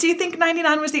think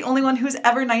 99 was the only one who was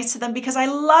ever nice to them? Because I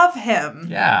love him.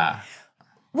 Yeah.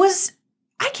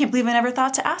 I can't believe I never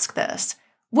thought to ask this.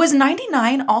 Was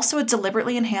 99 also a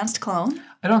deliberately enhanced clone?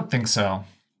 I don't think so.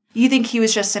 You think he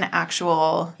was just an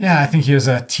actual... Yeah, I think he was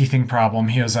a teething problem.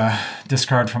 He was a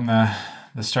discard from the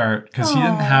start. Because he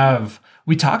didn't have...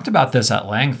 We talked about this at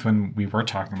length when we were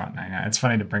talking about 99. It's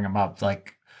funny to bring him up,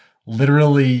 like,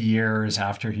 literally years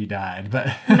after he died.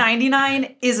 But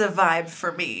 99 is a vibe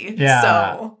for me. Yeah.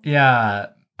 So. Yeah.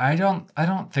 I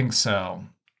don't think so.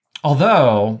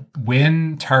 Although,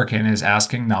 when Tarkin is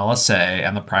asking Nala Se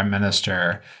and the Prime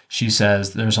Minister, she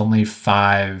says there's only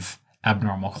 5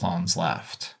 abnormal clones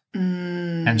left.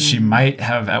 And she might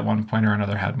have, at one point or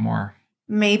another, had more.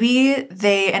 Maybe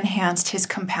they enhanced his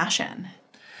compassion.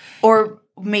 Or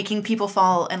making people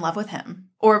fall in love with him.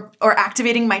 Or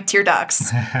activating my tear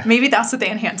ducts. Maybe that's what they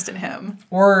enhanced in him.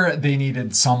 Or they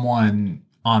needed someone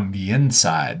on the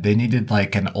inside. They needed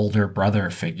like an older brother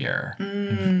figure,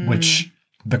 which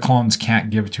the clones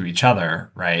can't give to each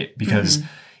other, right? Because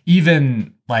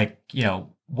even like,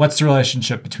 what's the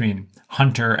relationship between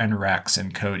Hunter and Rex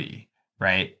and Cody,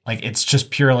 right? Like it's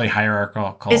just purely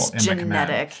hierarchical. It's in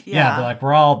genetic. The command. Yeah, they're like,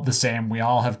 we're all the same. We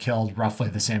all have killed roughly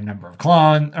the same number of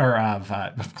clones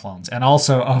and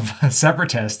also of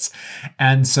separatists.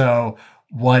 And so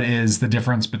what is the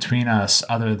difference between us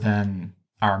other than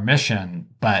our mission?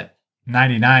 But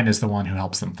 99 is the one who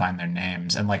helps them find their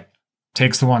names and like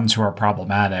takes the ones who are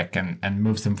problematic and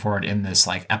moves them forward in this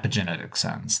like epigenetic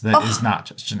sense that is not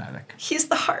just genetic. He's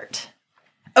the heart.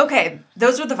 Okay,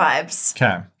 those were the vibes.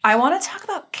 Okay. I want to talk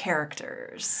about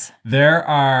characters. There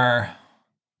are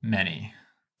many.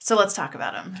 So let's talk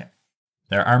about them. Okay.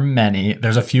 There are many.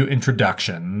 There's a few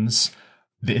introductions.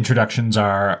 The introductions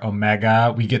are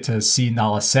Omega. We get to see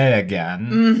Nala Se again.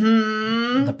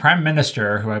 Mm-hmm. The Prime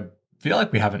Minister, who I feel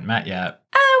like we haven't met yet.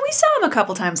 We saw him a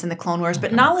couple times in the Clone Wars,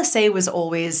 but Nala Se was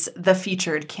always the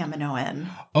featured Kaminoan.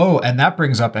 Oh, and that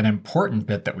brings up an important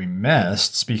bit that we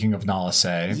missed, speaking of Nala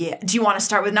Se. Yeah. Do you want to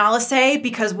start with Nala Se?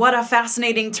 Because what a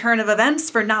fascinating turn of events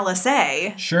for Nala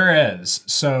Se. Sure is.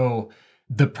 So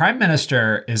the Prime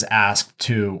Minister is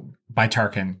asked by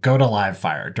Tarkin, go to live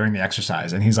fire during the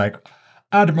exercise. And he's like,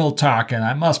 Admiral Tarkin,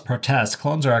 I must protest.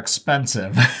 Clones are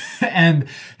expensive. And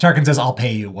Tarkin says, I'll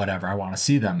pay you whatever. I want to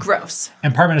see them. Gross.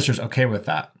 And Prime Minister's okay with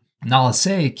that. Nala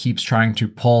Se keeps trying to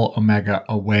pull Omega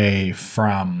away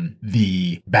from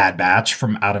the Bad Batch,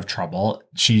 from Out of Trouble.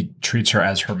 She treats her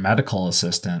as her medical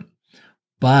assistant.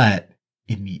 But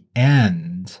in the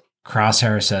end,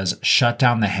 Crosshair says, shut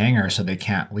down the hangar so they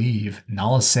can't leave.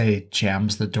 Nala Se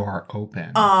jams the door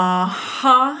open.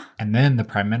 Uh-huh. And then the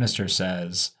Prime Minister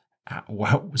says,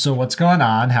 so what's going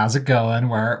on? How's it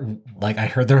going? I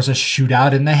heard there was a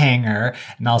shootout in the hangar.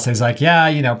 And Nala Se's like,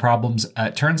 yeah, problems.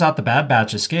 It turns out the Bad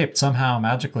Batch escaped somehow,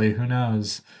 magically. Who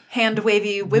knows? Hand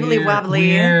wavy, wibbly wobbly.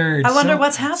 Weird. I wonder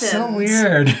what's happened. So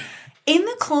weird. In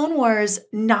the Clone Wars,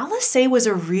 Nala Se was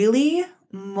a really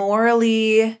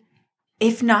morally,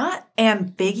 if not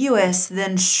ambiguous,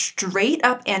 then straight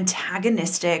up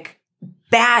antagonistic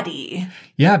baddie.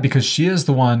 Yeah, because she is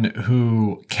the one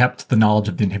who kept the knowledge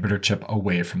of the inhibitor chip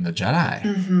away from the Jedi.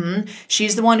 Mm-hmm.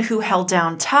 She's the one who held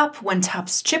down Tup when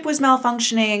Tup's chip was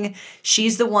malfunctioning.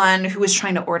 She's the one who was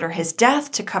trying to order his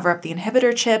death to cover up the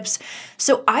inhibitor chips.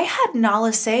 So I had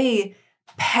Nala Se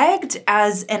pegged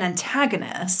as an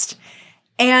antagonist.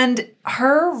 And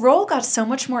her role got so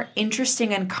much more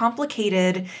interesting and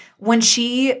complicated when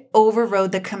she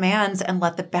overrode the commands and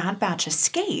let the Bad Batch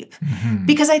escape. Mm-hmm.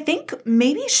 Because I think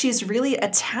maybe she's really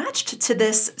attached to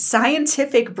this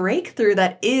scientific breakthrough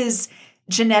that is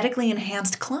genetically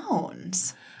enhanced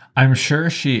clones. I'm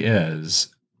sure she is.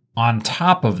 On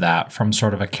top of that, from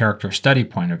sort of a character study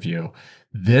point of view,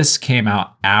 this came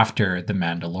out after The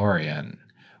Mandalorian,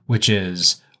 which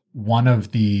is one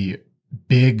of the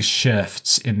big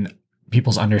shifts in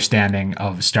people's understanding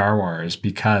of Star Wars,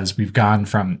 because we've gone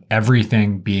from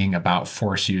everything being about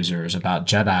Force users, about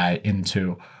Jedi,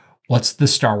 into what's the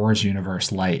Star Wars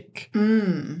universe like?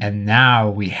 And now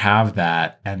we have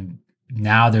that, and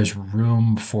now there's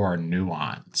room for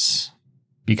nuance.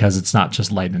 Because it's not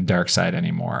just light and dark side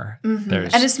anymore. Mm-hmm.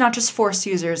 And it's not just Force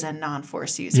users and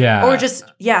non-Force users. Yeah. Or just,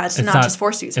 it's not just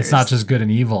Force users. It's not just good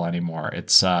and evil anymore.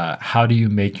 It's how do you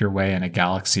make your way in a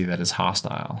galaxy that is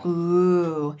hostile?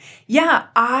 Ooh. Yeah,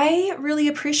 I really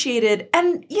appreciated,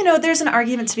 and, there's an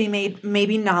argument to be made,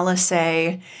 maybe Nala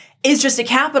Se is just a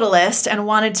capitalist and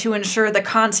wanted to ensure the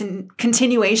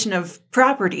continuation of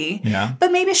property. Yeah.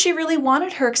 But maybe she really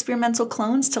wanted her experimental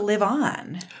clones to live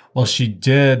on. Well, she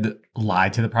did lie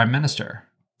to the Prime Minister.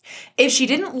 If she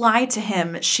didn't lie to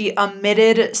him, she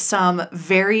omitted some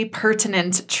very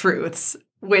pertinent truths,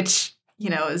 which,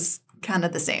 is kind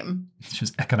of the same. She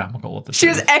was economical with the truth. She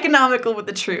was economical with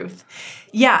the truth.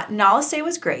 Yeah, Nala Se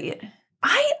was great.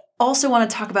 I also want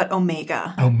to talk about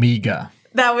Omega. Omega.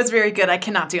 That was very good. I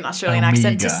cannot do an Australian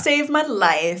accent to save my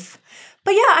life.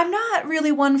 But yeah, I'm not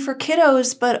really one for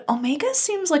kiddos, but Omega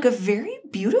seems like a very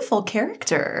beautiful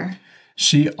character.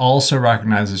 She also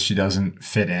recognizes she doesn't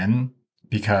fit in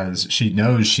because she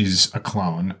knows she's a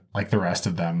clone like the rest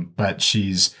of them, but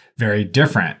she's very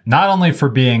different. Not only for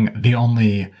being the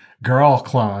only girl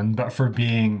clone, but for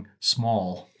being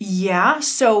small. Yeah,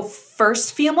 so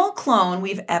first female clone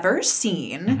we've ever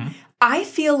seen. Mm-hmm. I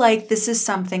feel like this is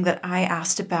something that I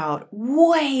asked about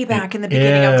way back in the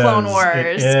beginning of Clone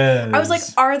Wars. I was like,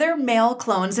 are there male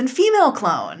clones and female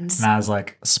clones? And I was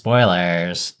like,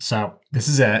 spoilers. So this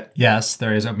is it. Yes,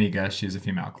 there is Omega. She's a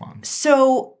female clone.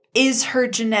 So is her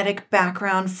genetic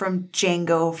background from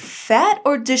Jango Fett,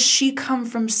 or does she come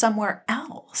from somewhere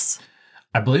else?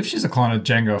 I believe she's a clone of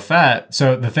Jango Fett.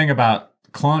 So the thing about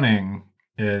cloning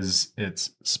is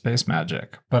it's space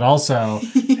magic, but also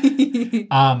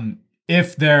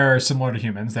if they're similar to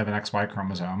humans, they have an XY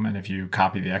chromosome, and if you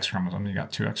copy the X chromosome, you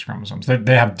got two X chromosomes.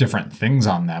 They have different things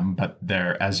on them, but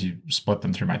they're, as you split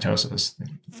them through mitosis.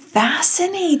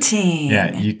 Fascinating.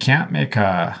 Yeah, you can't make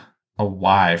a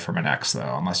Y from an X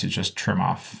though, unless you just trim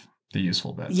off the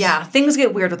useful bits. Yeah, things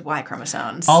get weird with Y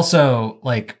chromosomes. Also,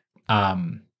 like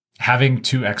having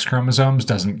two X chromosomes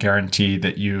doesn't guarantee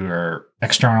that your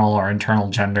external or internal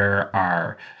gender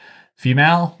are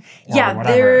female. Yeah,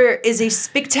 whatever. there is a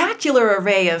spectacular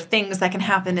array of things that can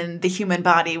happen in the human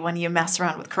body when you mess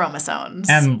around with chromosomes.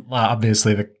 And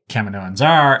obviously the Kaminoans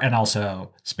are, and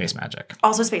also space magic.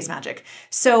 Also space magic.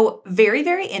 So very,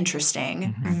 very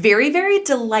interesting. Very, very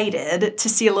delighted to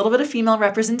see a little bit of female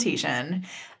representation.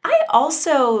 I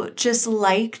also just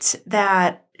liked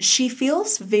that she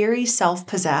feels very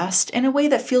self-possessed in a way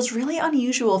that feels really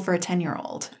unusual for a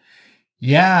 10-year-old.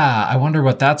 Yeah, I wonder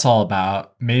what that's all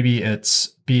about. Maybe it's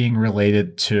being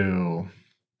related to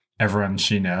everyone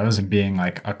she knows and being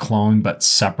like a clone but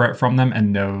separate from them,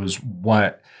 and knows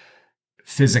what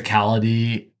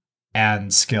physicality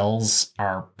and skills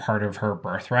are part of her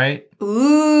birthright.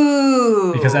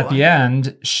 Ooh. Because at the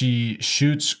end, she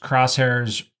shoots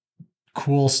Crosshair's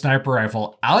cool sniper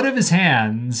rifle out of his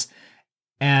hands.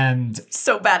 And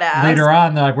so badass. Later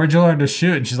on, they're like, where'd you learn to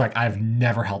shoot? And she's like, I've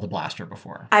never held a blaster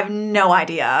before. I have no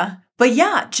idea. But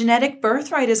yeah, genetic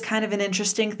birthright is kind of an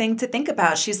interesting thing to think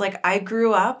about. She's like, I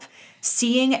grew up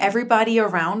seeing everybody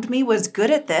around me was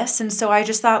good at this. And so I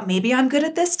just thought, maybe I'm good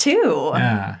at this too.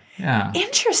 Yeah, yeah.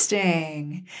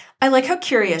 Interesting. I like how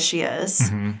curious she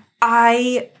is.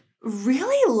 I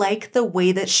really like the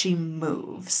way that she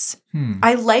moves.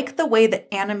 I like the way that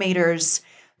animators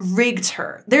rigged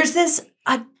her. There's this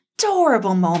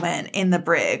adorable moment in the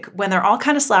brig when they're all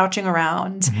kind of slouching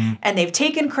around and they've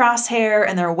taken Crosshair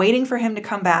and they're waiting for him to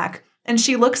come back. And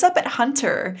she looks up at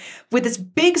Hunter with this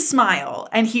big smile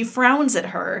and he frowns at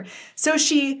her. So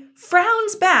she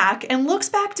frowns back and looks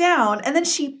back down, and then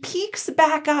she peeks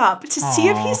back up to see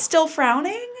if he's still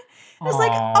frowning. I was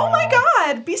like, oh my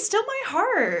God, be still my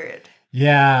heart.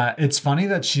 Yeah, it's funny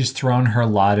that she's thrown her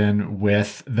lot in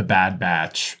with the Bad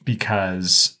Batch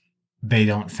because they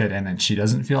don't fit in and she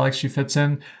doesn't feel like she fits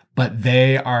in, but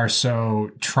they are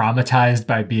so traumatized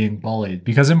by being bullied.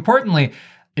 Because importantly,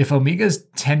 if Omega's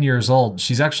 10 years old,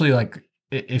 she's actually like,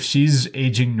 if she's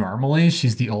aging normally,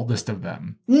 she's the oldest of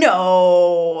them.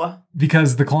 No.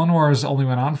 Because the Clone Wars only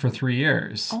went on for 3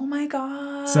 years. Oh my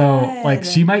God. So, like,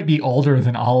 she might be older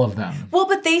than all of them. Well,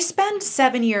 but they spend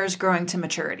 7 years growing to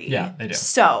maturity. Yeah, they do.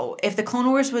 So, if the Clone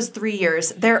Wars was 3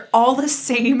 years, they're all the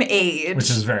same age.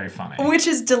 Which is very funny. Which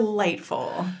is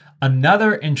delightful.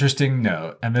 Another interesting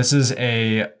note, and this is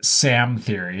a Sam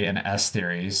theory, an S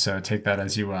theory, so take that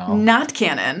as you will. Not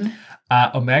canon.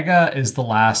 Omega is the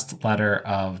last letter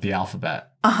of the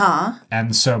alphabet.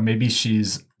 And so maybe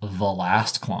she's the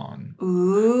last clone.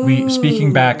 Ooh.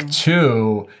 Speaking back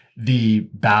to the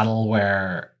battle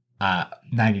where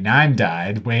 99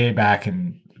 died, way back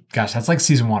in, gosh, that's like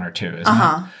season 1 or 2, isn't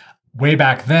it? Way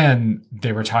back then,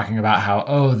 they were talking about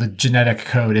how, the genetic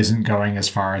code isn't going as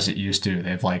far as it used to.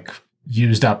 They've like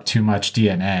used up too much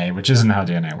DNA, which isn't how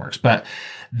DNA works, but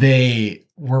they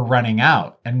were running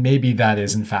out. And maybe that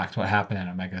is in fact what happened, and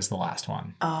Omega is the last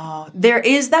one. Oh, there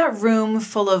is that room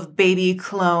full of baby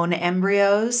clone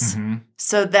embryos.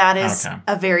 So that is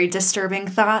a very disturbing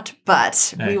thought,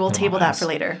 but we will table that for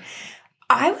later.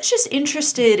 I was just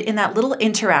interested in that little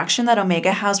interaction that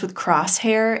Omega has with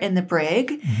Crosshair in the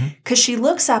brig, because she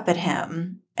looks up at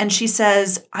him and she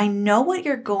says, I know what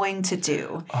you're going to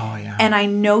do. Oh, yeah. And I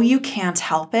know you can't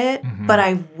help it, but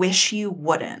I wish you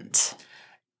wouldn't.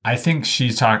 I think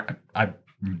she's talking, I'm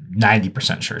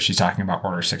 90% sure she's talking about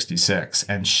Order 66,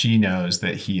 and she knows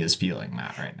that he is feeling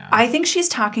that right now. I think she's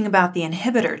talking about the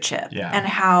inhibitor chip and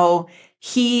how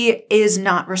he is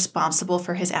not responsible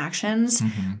for his actions.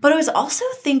 But I was also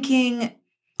thinking,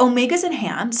 Omega's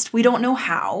enhanced. We don't know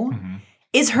how.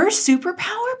 Is her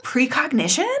superpower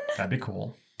precognition? That'd be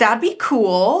cool. That'd be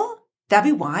cool.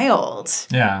 That'd be wild.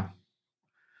 Yeah.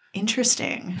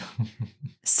 Interesting.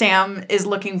 Sam is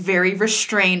looking very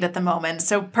restrained at the moment,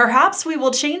 so perhaps we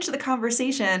will change the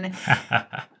conversation.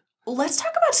 Let's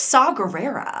talk about Saw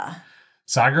Gerrera.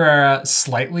 Saw Gerrera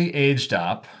slightly aged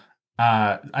up.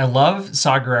 I love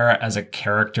Saw Gerrera as a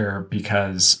character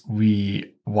because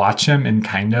we watch him in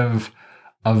kind of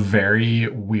a very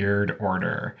weird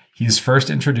order. He's first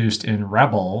introduced in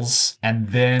Rebels, and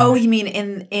then Oh, you mean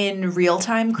in real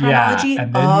time chronology? yeah,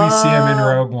 and then we see him in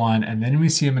Rogue One, and then we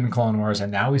see him in Clone Wars,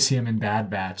 and now we see him in Bad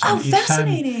Batch. Oh, And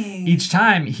fascinating. Each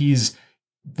time he's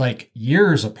like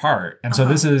years apart, and so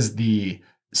this is the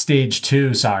stage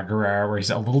 2 Saw Gerrera, where he's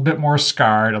a little bit more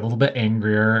scarred, a little bit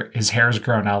angrier. His hair's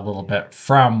grown out a little bit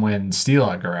from when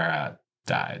Stila Gerrera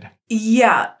died.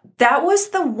 Yeah, that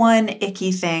was the one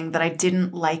icky thing that I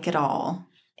didn't like at all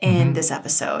in Mhm. this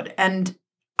episode. And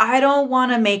I don't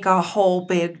want to make a whole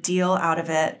big deal out of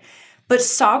it, but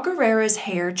Saw Gerrera's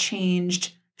hair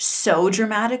changed so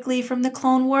dramatically from the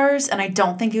Clone Wars, and I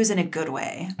don't think it was in a good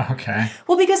way. Okay.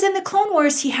 Well, because in the Clone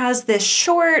Wars, he has this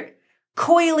short,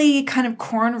 coily, kind of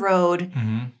cornrowed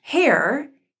hair.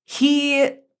 He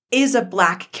is a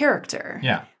black character.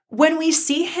 Yeah. When we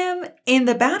see him in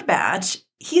the Bad Batch,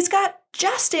 he's got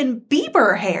Justin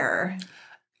Bieber hair.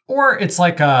 Or it's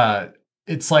like a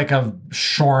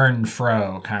shorn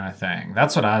fro kind of thing.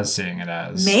 That's what I was seeing it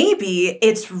as. Maybe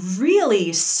it's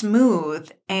really smooth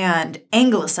and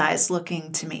anglicized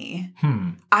looking to me.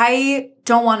 I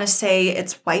don't want to say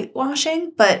it's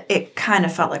whitewashing, but it kind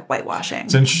of felt like whitewashing.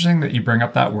 It's interesting that you bring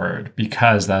up that word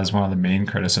because that is one of the main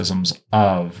criticisms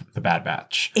of the Bad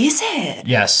Batch. Is it?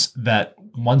 Yes, that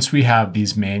once we have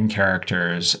these main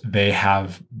characters, they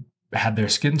have had their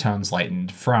skin tones lightened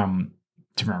from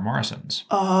Tamara Morrison's.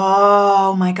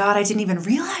 Oh my God, I didn't even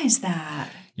realize that.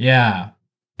 Yeah.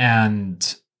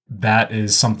 And that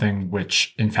is something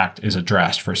which, in fact, is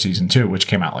addressed for season 2, which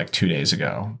came out like 2 days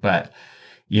ago. But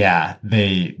yeah,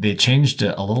 they changed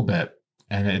it a little bit.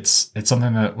 And it's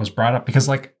something that was brought up because,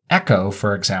 like, Echo,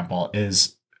 for example,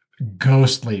 is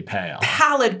ghostly pale.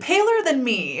 Pallid, paler than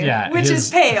me, Yeah, which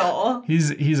is pale.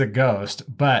 He's a ghost,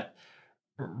 but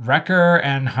Wrecker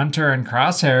and Hunter and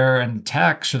Crosshair and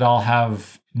Tech should all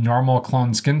have normal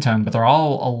clone skin tone, but they're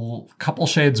all a couple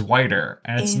shades whiter.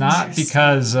 And it's not Interesting.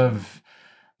 because of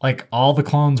like all the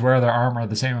clones wear their armor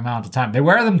the same amount of time. They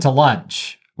wear them to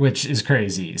lunch, which is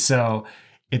crazy. So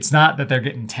it's not that they're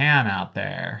getting tan out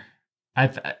there.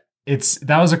 That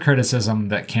was a criticism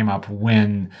that came up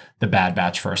when the Bad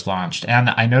Batch first launched. And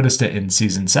I noticed it in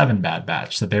season 7 Bad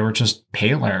Batch that they were just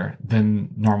paler than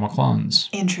normal clones.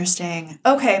 Interesting.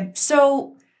 Okay,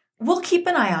 so we'll keep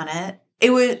an eye on it.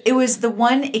 It was the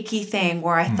one icky thing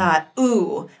where I thought,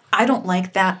 ooh, I don't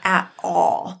like that at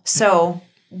all. So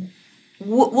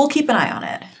we'll keep an eye on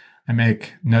it. I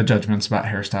make no judgments about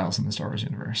hairstyles in the Star Wars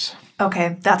universe.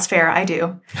 Okay, that's fair. I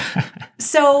do.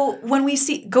 So when we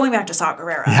see, going back to Saw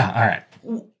Gerrera, Yeah, all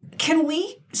right. can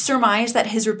we surmise that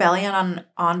his rebellion on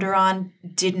Onderon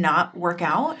did not work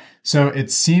out? So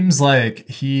it seems like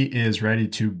he is ready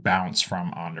to bounce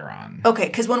from Onderon. Okay,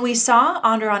 because when we saw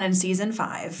Onderon in season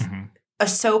 5,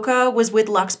 Ahsoka was with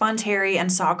Lux Bonteri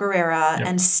and Saw Gerrera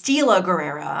and Stila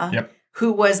Gerrera,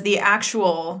 who was the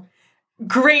actual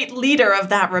great leader of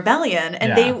that rebellion.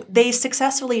 And they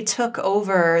successfully took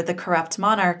over the corrupt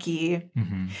monarchy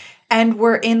and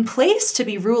were in place to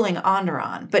be ruling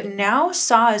Onderon. But now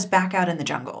Saw is back out in the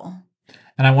jungle.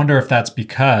 And I wonder if that's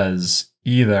because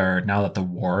either now that the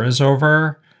war is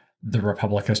over, the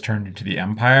Republic has turned into the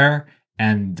Empire,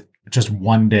 and just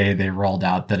one day they rolled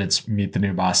out that it's meet the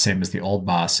new boss, same as the old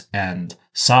boss. And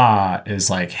Saw is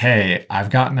like, hey, I've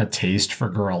gotten a taste for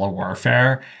guerrilla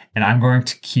warfare, and I'm going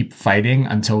to keep fighting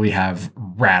until we have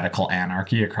radical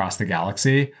anarchy across the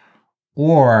galaxy,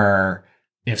 or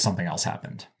if something else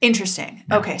happened. Interesting.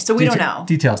 Yeah. Okay, so we don't know.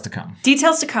 Details to come.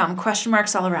 Details to come. Question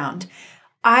marks all around.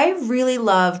 I really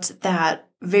loved that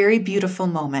very beautiful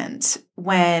moment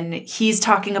when he's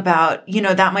talking about, you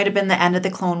know, that might have been the end of the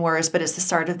Clone Wars, but it's the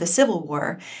start of the Civil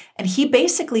War. And he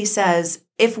basically says,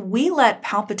 if we let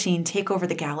Palpatine take over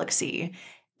the galaxy,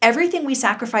 everything we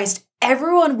sacrificed,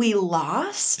 everyone we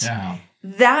lost,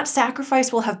 that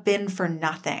sacrifice will have been for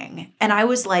nothing. And I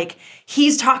was like,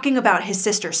 he's talking about his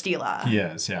sister Stila. He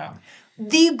is, yeah.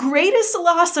 The greatest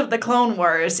loss of the Clone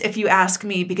Wars, if you ask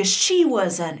me, because she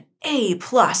was an A+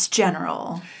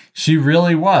 general. She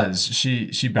really was.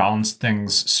 She balanced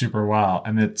things super well.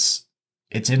 And it's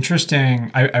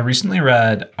interesting. I recently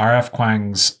read R.F.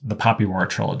 Kuang's The Poppy War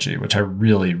trilogy, which I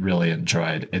really, really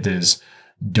enjoyed. It is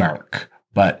dark,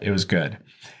 but it was good.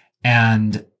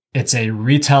 And it's a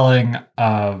retelling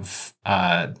of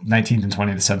 19th and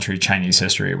 20th century Chinese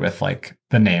history with like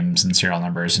the names and serial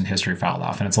numbers and history filed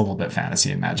off. And it's a little bit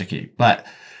fantasy and magic-y. But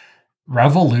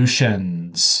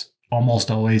revolutions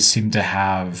almost always seem to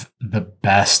have the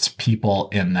best people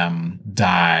in them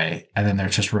die, and then they're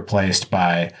just replaced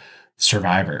by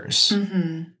survivors.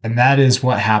 Mm-hmm. And that is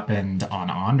what happened on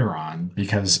Onderon,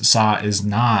 because Saw is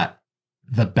not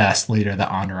the best leader that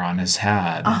Onderon has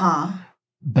had,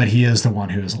 but he is the one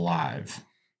who is alive.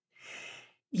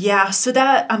 Yeah, so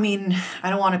that, I mean, I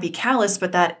don't want to be callous,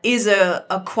 but that is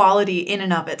a quality in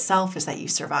and of itself, is that you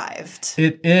survived.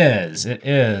 It is.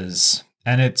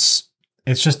 And it's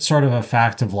just sort of a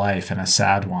fact of life, and a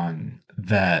sad one,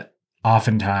 that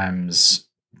oftentimes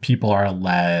people are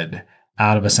led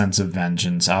out of a sense of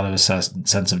vengeance, out of a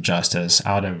sense of justice,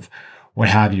 out of what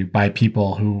have you, by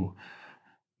people who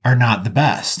are not the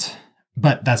best.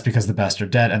 But that's because the best are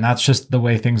dead, and that's just the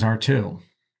way things are too.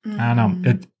 Mm. I don't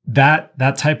know.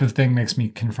 That type of thing makes me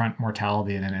confront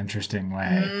mortality in an interesting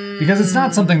way, because it's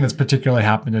not something that's particularly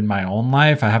happened in my own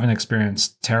life. I haven't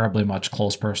experienced terribly much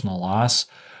close personal loss,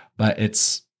 but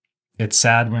it's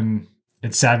sad when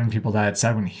people die. It's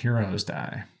sad when heroes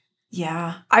die.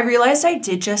 Yeah. I realized I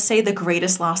did just say the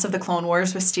greatest loss of the Clone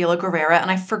Wars was Steela Guerrera,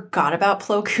 and I forgot about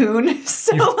Plo Koon.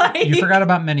 So you forgot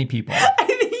about many people.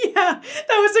 Yeah,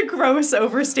 that was a gross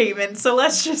overstatement. So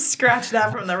let's just scratch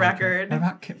that from the record. What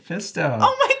about Kit Fisto?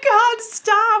 Oh my God,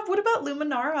 stop. What about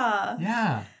Luminara?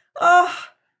 Yeah. Oh,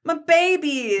 my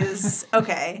babies.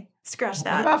 Okay, scratch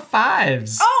that. What about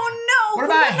Fives? Oh no. What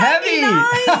about Heavy?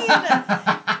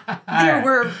 There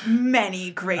were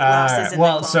many great losses in the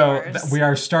Clone Wars. We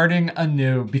are starting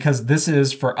anew, because this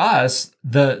is, for us,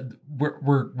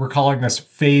 we're calling this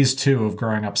phase 2 of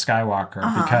growing up Skywalker,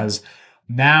 because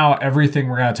now everything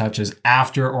we're going to touch is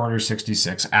after Order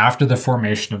 66, after the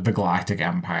formation of the Galactic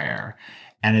Empire,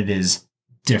 and it is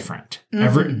different.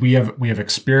 We have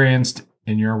experienced,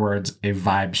 in your words, a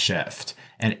vibe shift,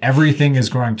 and everything is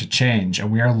going to change,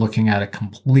 and we are looking at a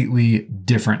completely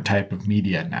different type of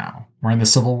media now. We're in the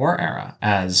Civil War era,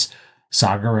 as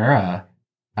Saw Gerrera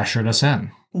ushered us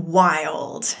in.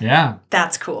 Wild. Yeah.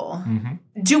 That's cool.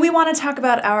 Mm-hmm. Do we want to talk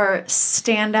about our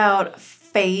standout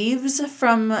faves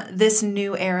from this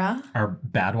new era? Our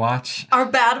Bad Watch. Our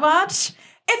Bad Watch?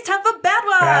 It's time for Bad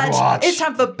Watch! Bad Watch. It's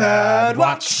time for Bad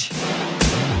Watch!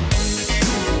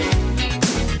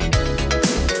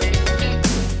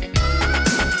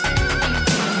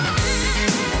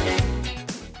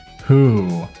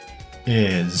 Who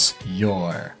is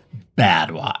your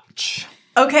Bad Watch?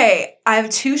 Okay, I have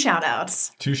 2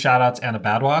 shout-outs. 2 shout-outs and a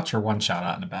Bad Watch, or 1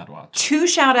 shout-out and a Bad Watch? 2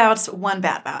 shout-outs, 1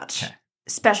 Bad Watch. Okay.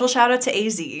 Special shout-out to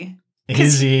AZ.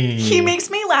 AZ. He makes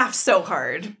me laugh so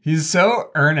hard. He's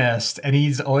so earnest, and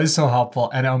he's always so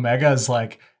helpful. And Omega is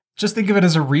like, just think of it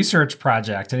as a research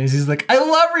project. And he's like, I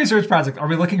love research projects. Are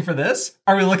we looking for this?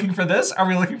 Are we looking for this? Are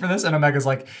we looking for this? And Omega's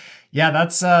like, yeah,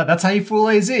 that's how you fool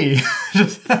AZ.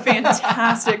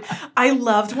 Fantastic. I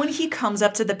loved when he comes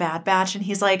up to the Bad Batch and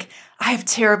he's like, I have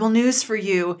terrible news for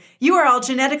you. You are all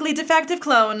genetically defective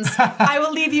clones. I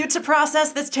will leave you to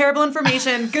process this terrible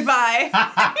information. Goodbye.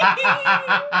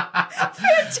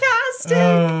 Fantastic.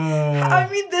 I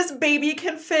mean, this baby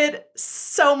can fit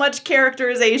so much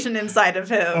characterization inside of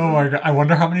him. Oh my God. I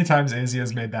wonder how many times AZ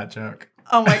has made that joke.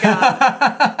 Oh my God.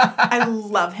 I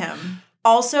love him.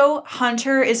 Also,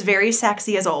 Hunter is very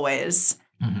sexy as always.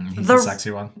 He's the sexy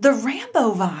one. The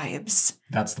Rambo vibes.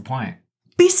 That's the point.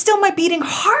 Be still my beating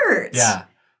heart. Yeah.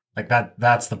 Like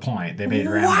that's the point. They made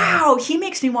Rambo. Wow, he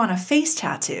makes me want a face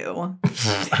tattoo.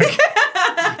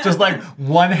 Just like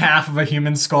one half of a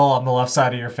human skull on the left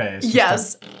side of your face.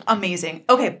 Yes. Amazing.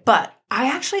 Okay, but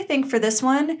I actually think for this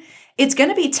one, it's going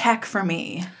to be Tech for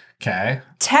me. Okay.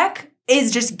 Tech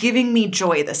is just giving me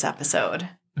joy this episode.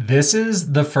 This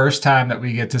is the first time that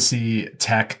we get to see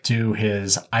Tech do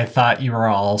his, I thought you were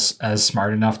all as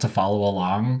smart enough to follow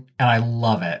along, and I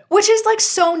love it. Which is like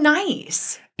so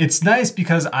nice. It's nice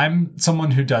because I'm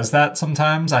someone who does that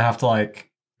sometimes. I have to like,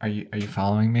 are you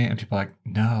following me? And people are like,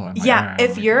 no. I'm like, yeah,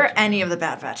 if you're any of the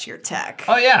Bad Batch, you're Tech.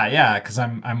 Oh yeah, because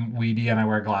I'm weedy and I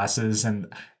wear glasses, and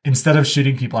instead of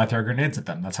shooting people, I throw grenades at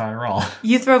them. That's how I roll.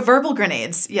 You throw verbal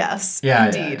grenades, yes, yeah,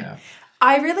 indeed. Yeah.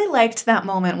 I really liked that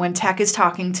moment when Tech is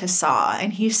talking to Saw,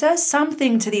 and he says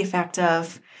something to the effect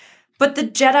of, but the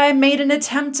Jedi made an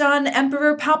attempt on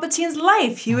Emperor Palpatine's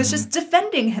life. He was just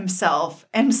defending himself.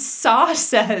 And Saw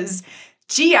says,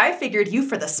 gee, I figured you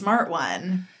for the smart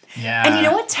one. Yeah. And you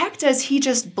know what Tech does? He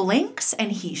just blinks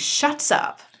and he shuts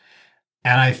up.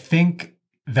 And I think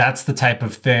that's the type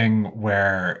of thing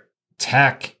where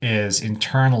Tech is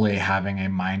internally having a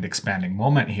mind-expanding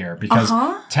moment here because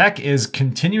Tech is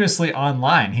continuously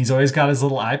online. He's always got his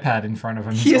little iPad in front of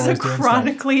him. He is a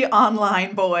chronically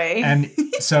online boy. And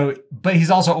so, but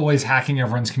he's also always hacking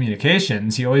everyone's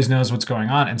communications. He always knows what's going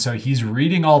on. And so he's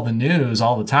reading all the news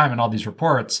all the time and all these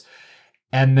reports.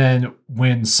 And then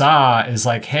when Saw is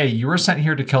like, hey, you were sent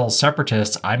here to kill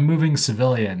separatists. I'm moving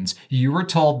civilians. You were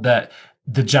told that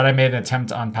the Jedi made an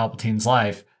attempt on Palpatine's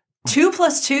life. 2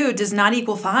 + 2 does not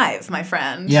equal 5, my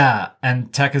friend. Yeah.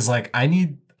 And Tech is like, I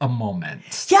need a moment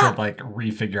to like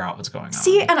refigure out what's going on.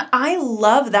 See, and I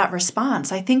love that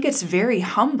response. I think it's very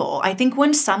humble. I think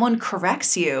when someone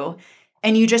corrects you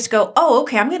and you just go, oh,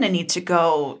 okay, I'm going to need to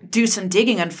go do some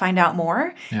digging and find out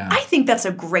more. Yeah. I think that's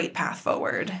a great path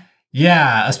forward.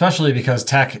 Yeah, especially because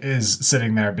Tech is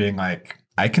sitting there being like,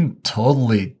 I can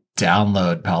totally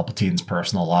download Palpatine's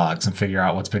personal logs and figure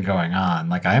out what's been going on.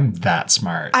 Like, I am that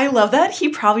smart. I love that. He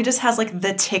probably just has like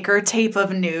the ticker tape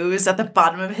of news at the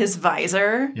bottom of his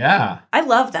visor. Yeah. I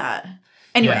love that.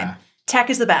 Anyway, Tech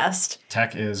is the best.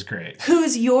 Tech is great.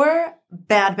 Who's your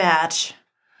bad batch?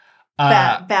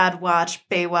 Bad watch,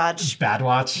 Baywatch. Bad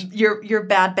watch. Your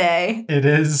bad bay. It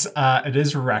is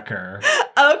Wrecker.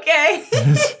 Okay.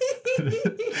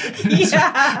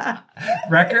 Yeah.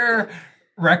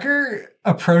 Wrecker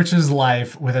approaches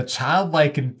life with a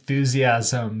childlike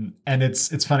enthusiasm, and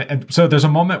it's funny. And so there's a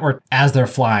moment where, as they're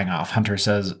flying off, Hunter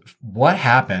says, "What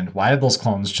happened? Why did those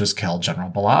clones just kill General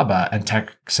Balaba?" And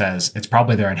Tech says, "It's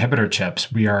probably their inhibitor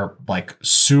chips. We are like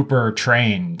super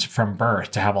trained from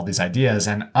birth to have all these ideas,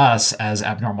 and us as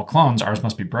abnormal clones, ours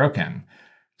must be broken."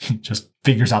 He just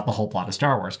figures out the whole plot of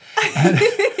Star Wars.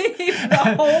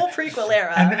 The whole prequel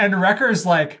era. And Wrecker's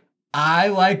like, I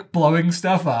like blowing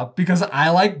stuff up because I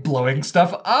like blowing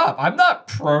stuff up. I'm not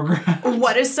programmed.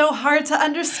 What is so hard to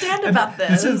understand about this?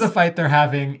 This is the fight they're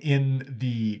having in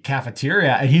the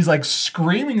cafeteria. And he's like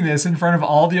screaming this in front of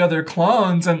all the other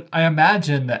clones. And I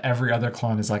imagine that every other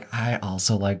clone is like, I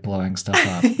also like blowing stuff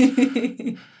up.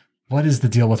 What is the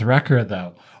deal with Wrecker,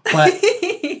 though? But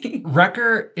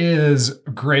Wrecker is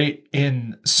great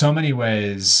in so many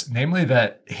ways, namely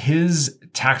that his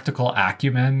tactical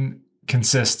acumen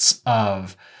consists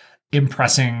of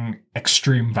impressing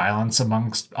extreme violence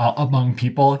among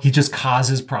people. He just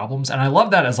causes problems. And I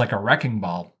love that as like a wrecking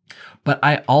ball. But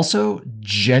I also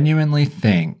genuinely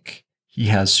think he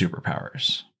has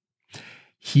superpowers.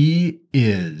 He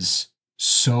is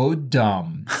so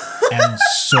dumb and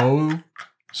so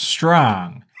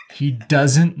strong. He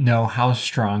doesn't know how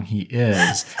strong he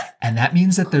is. And that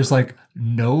means that there's like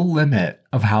no limit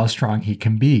of how strong he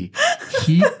can be.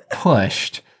 He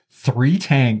pushed 3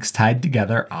 tanks tied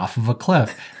together off of a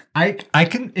cliff. I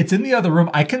can, it's in the other room.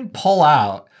 I can pull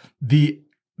out the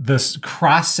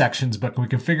cross sections book and we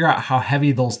can figure out how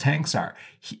heavy those tanks are.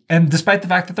 And despite the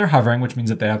fact that they're hovering, which means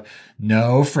that they have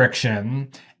no friction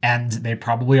and they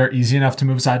probably are easy enough to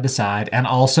move side to side, and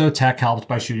also Tech helped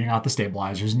by shooting out the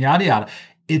stabilizers and yada yada,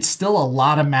 it's still a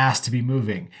lot of mass to be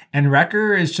moving. And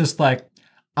Wrecker is just like,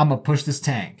 I'm gonna push this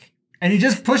tank. And he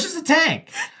just pushes the tank.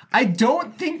 I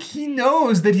don't think he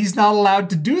knows that he's not allowed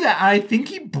to do that. I think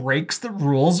he breaks the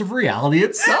rules of reality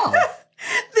itself.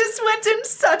 This went in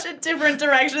such a different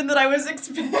direction than I was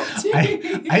expecting.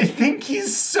 I think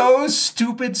he's so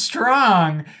stupid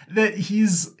strong that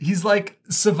he's like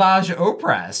Savage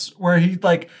Opress, where he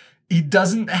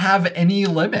doesn't have any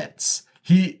limits.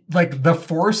 He, like, the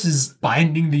Force is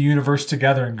binding the universe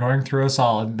together and going through us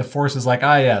all. And the Force is like,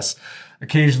 yes,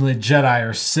 occasionally Jedi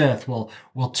or Sith will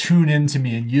tune into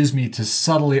me and use me to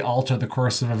subtly alter the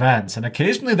course of events. And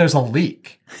occasionally there's a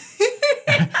leak.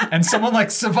 And someone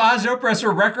like Savage Opress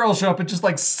or Wrecker will show up and just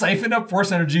like siphon up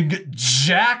Force energy and get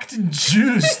jacked and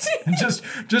juiced and just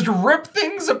rip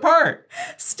things apart.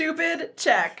 Stupid,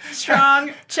 check.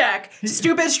 Strong, check.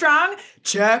 Stupid, strong,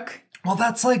 check. Well,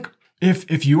 that's like,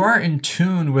 if you are in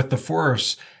tune with the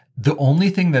Force, the only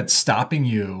thing that's stopping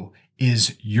you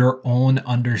is your own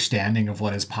understanding of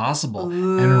what is possible.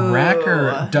 Ooh. And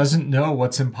Wrecker doesn't know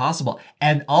what's impossible.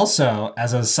 And also,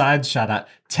 as a side shout out,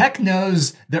 Tech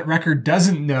knows that Wrecker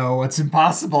doesn't know what's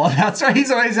impossible. And that's why he's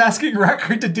always asking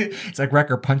Wrecker to do. It's like,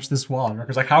 Wrecker, punch this wall. And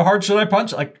Wrecker's like, how hard should I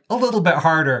punch? Like, a little bit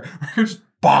harder. Wrecker just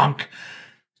bonk.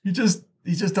 He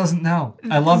just doesn't know.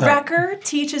 I love it. Wrecker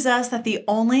teaches us that the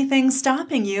only thing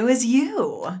stopping you is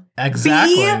you.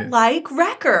 Exactly. Be like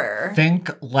Wrecker. Think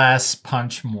less,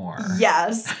 punch more.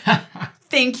 Yes.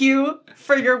 Thank you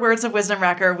for your words of wisdom,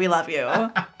 Wrecker. We love you.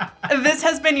 This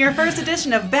has been your first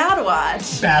edition of Bad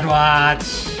Watch. Bad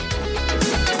Watch.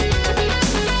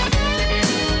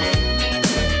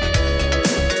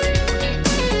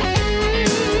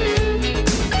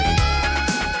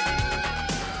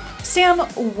 Sam,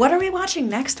 what are we watching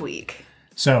next week?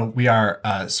 So we are,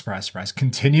 surprise,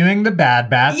 continuing The Bad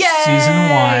Batch, Yay!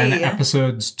 Season 1,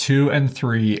 episodes 2 and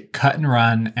 3, Cut and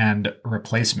Run and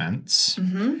Replacements.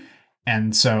 Mm-hmm.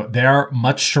 And so they're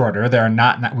much shorter.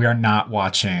 We are not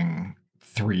watching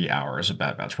 3 hours of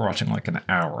Bad Batch. We're watching like an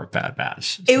hour of Bad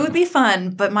Batch. So. It would be fun,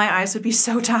 but my eyes would be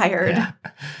so tired. Yeah.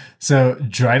 So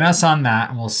join us on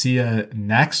that, and we'll see you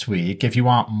next week. If you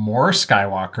want more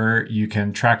Skywalker, you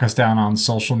can track us down on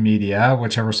social media,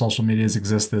 whichever social medias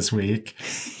exist this week.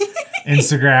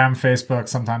 Instagram, Facebook,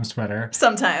 sometimes Twitter.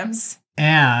 Sometimes.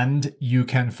 And you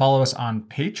can follow us on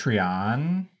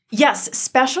Patreon. Yes,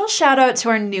 special shout out to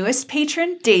our newest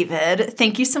patron, David.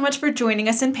 Thank you so much for joining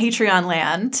us in Patreon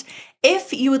land.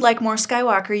 If you would like more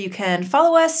Skywalker, you can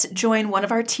follow us, join one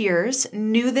of our tiers.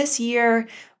 New this year,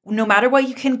 no matter what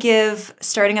you can give,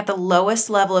 starting at the lowest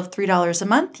level of $3 a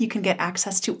month, you can get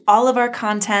access to all of our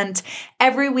content.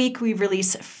 Every week we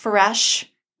release fresh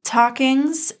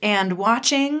talkings and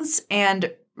watchings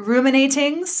and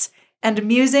ruminatings and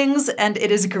musings, and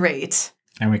it is great.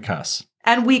 And we cuss.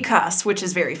 And we cuss, which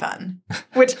is very fun,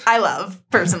 which I love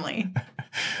personally.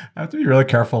 I have to be really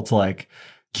careful to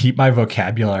keep my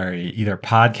vocabulary either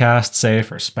podcast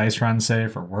safe or Spice Run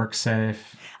safe or work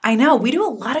safe. I know. We do a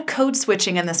lot of code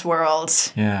switching in this world.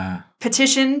 Yeah.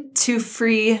 Petition to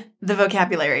free the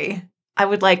vocabulary. I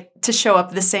would like to show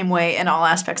up the same way in all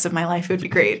aspects of my life. It would be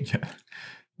great. Yeah.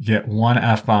 Get one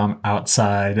F-bomb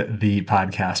outside the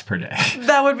podcast per day.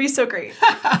 That would be so great.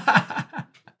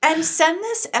 And send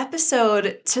this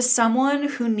episode to someone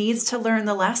who needs to learn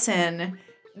the lesson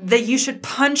that you should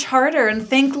punch harder and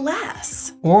think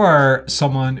less. Or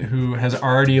someone who has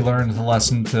already learned the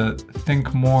lesson to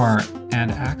think more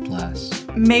and act less.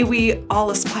 May we all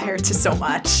aspire to so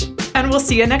much. And we'll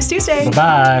see you next Tuesday.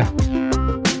 Bye-bye.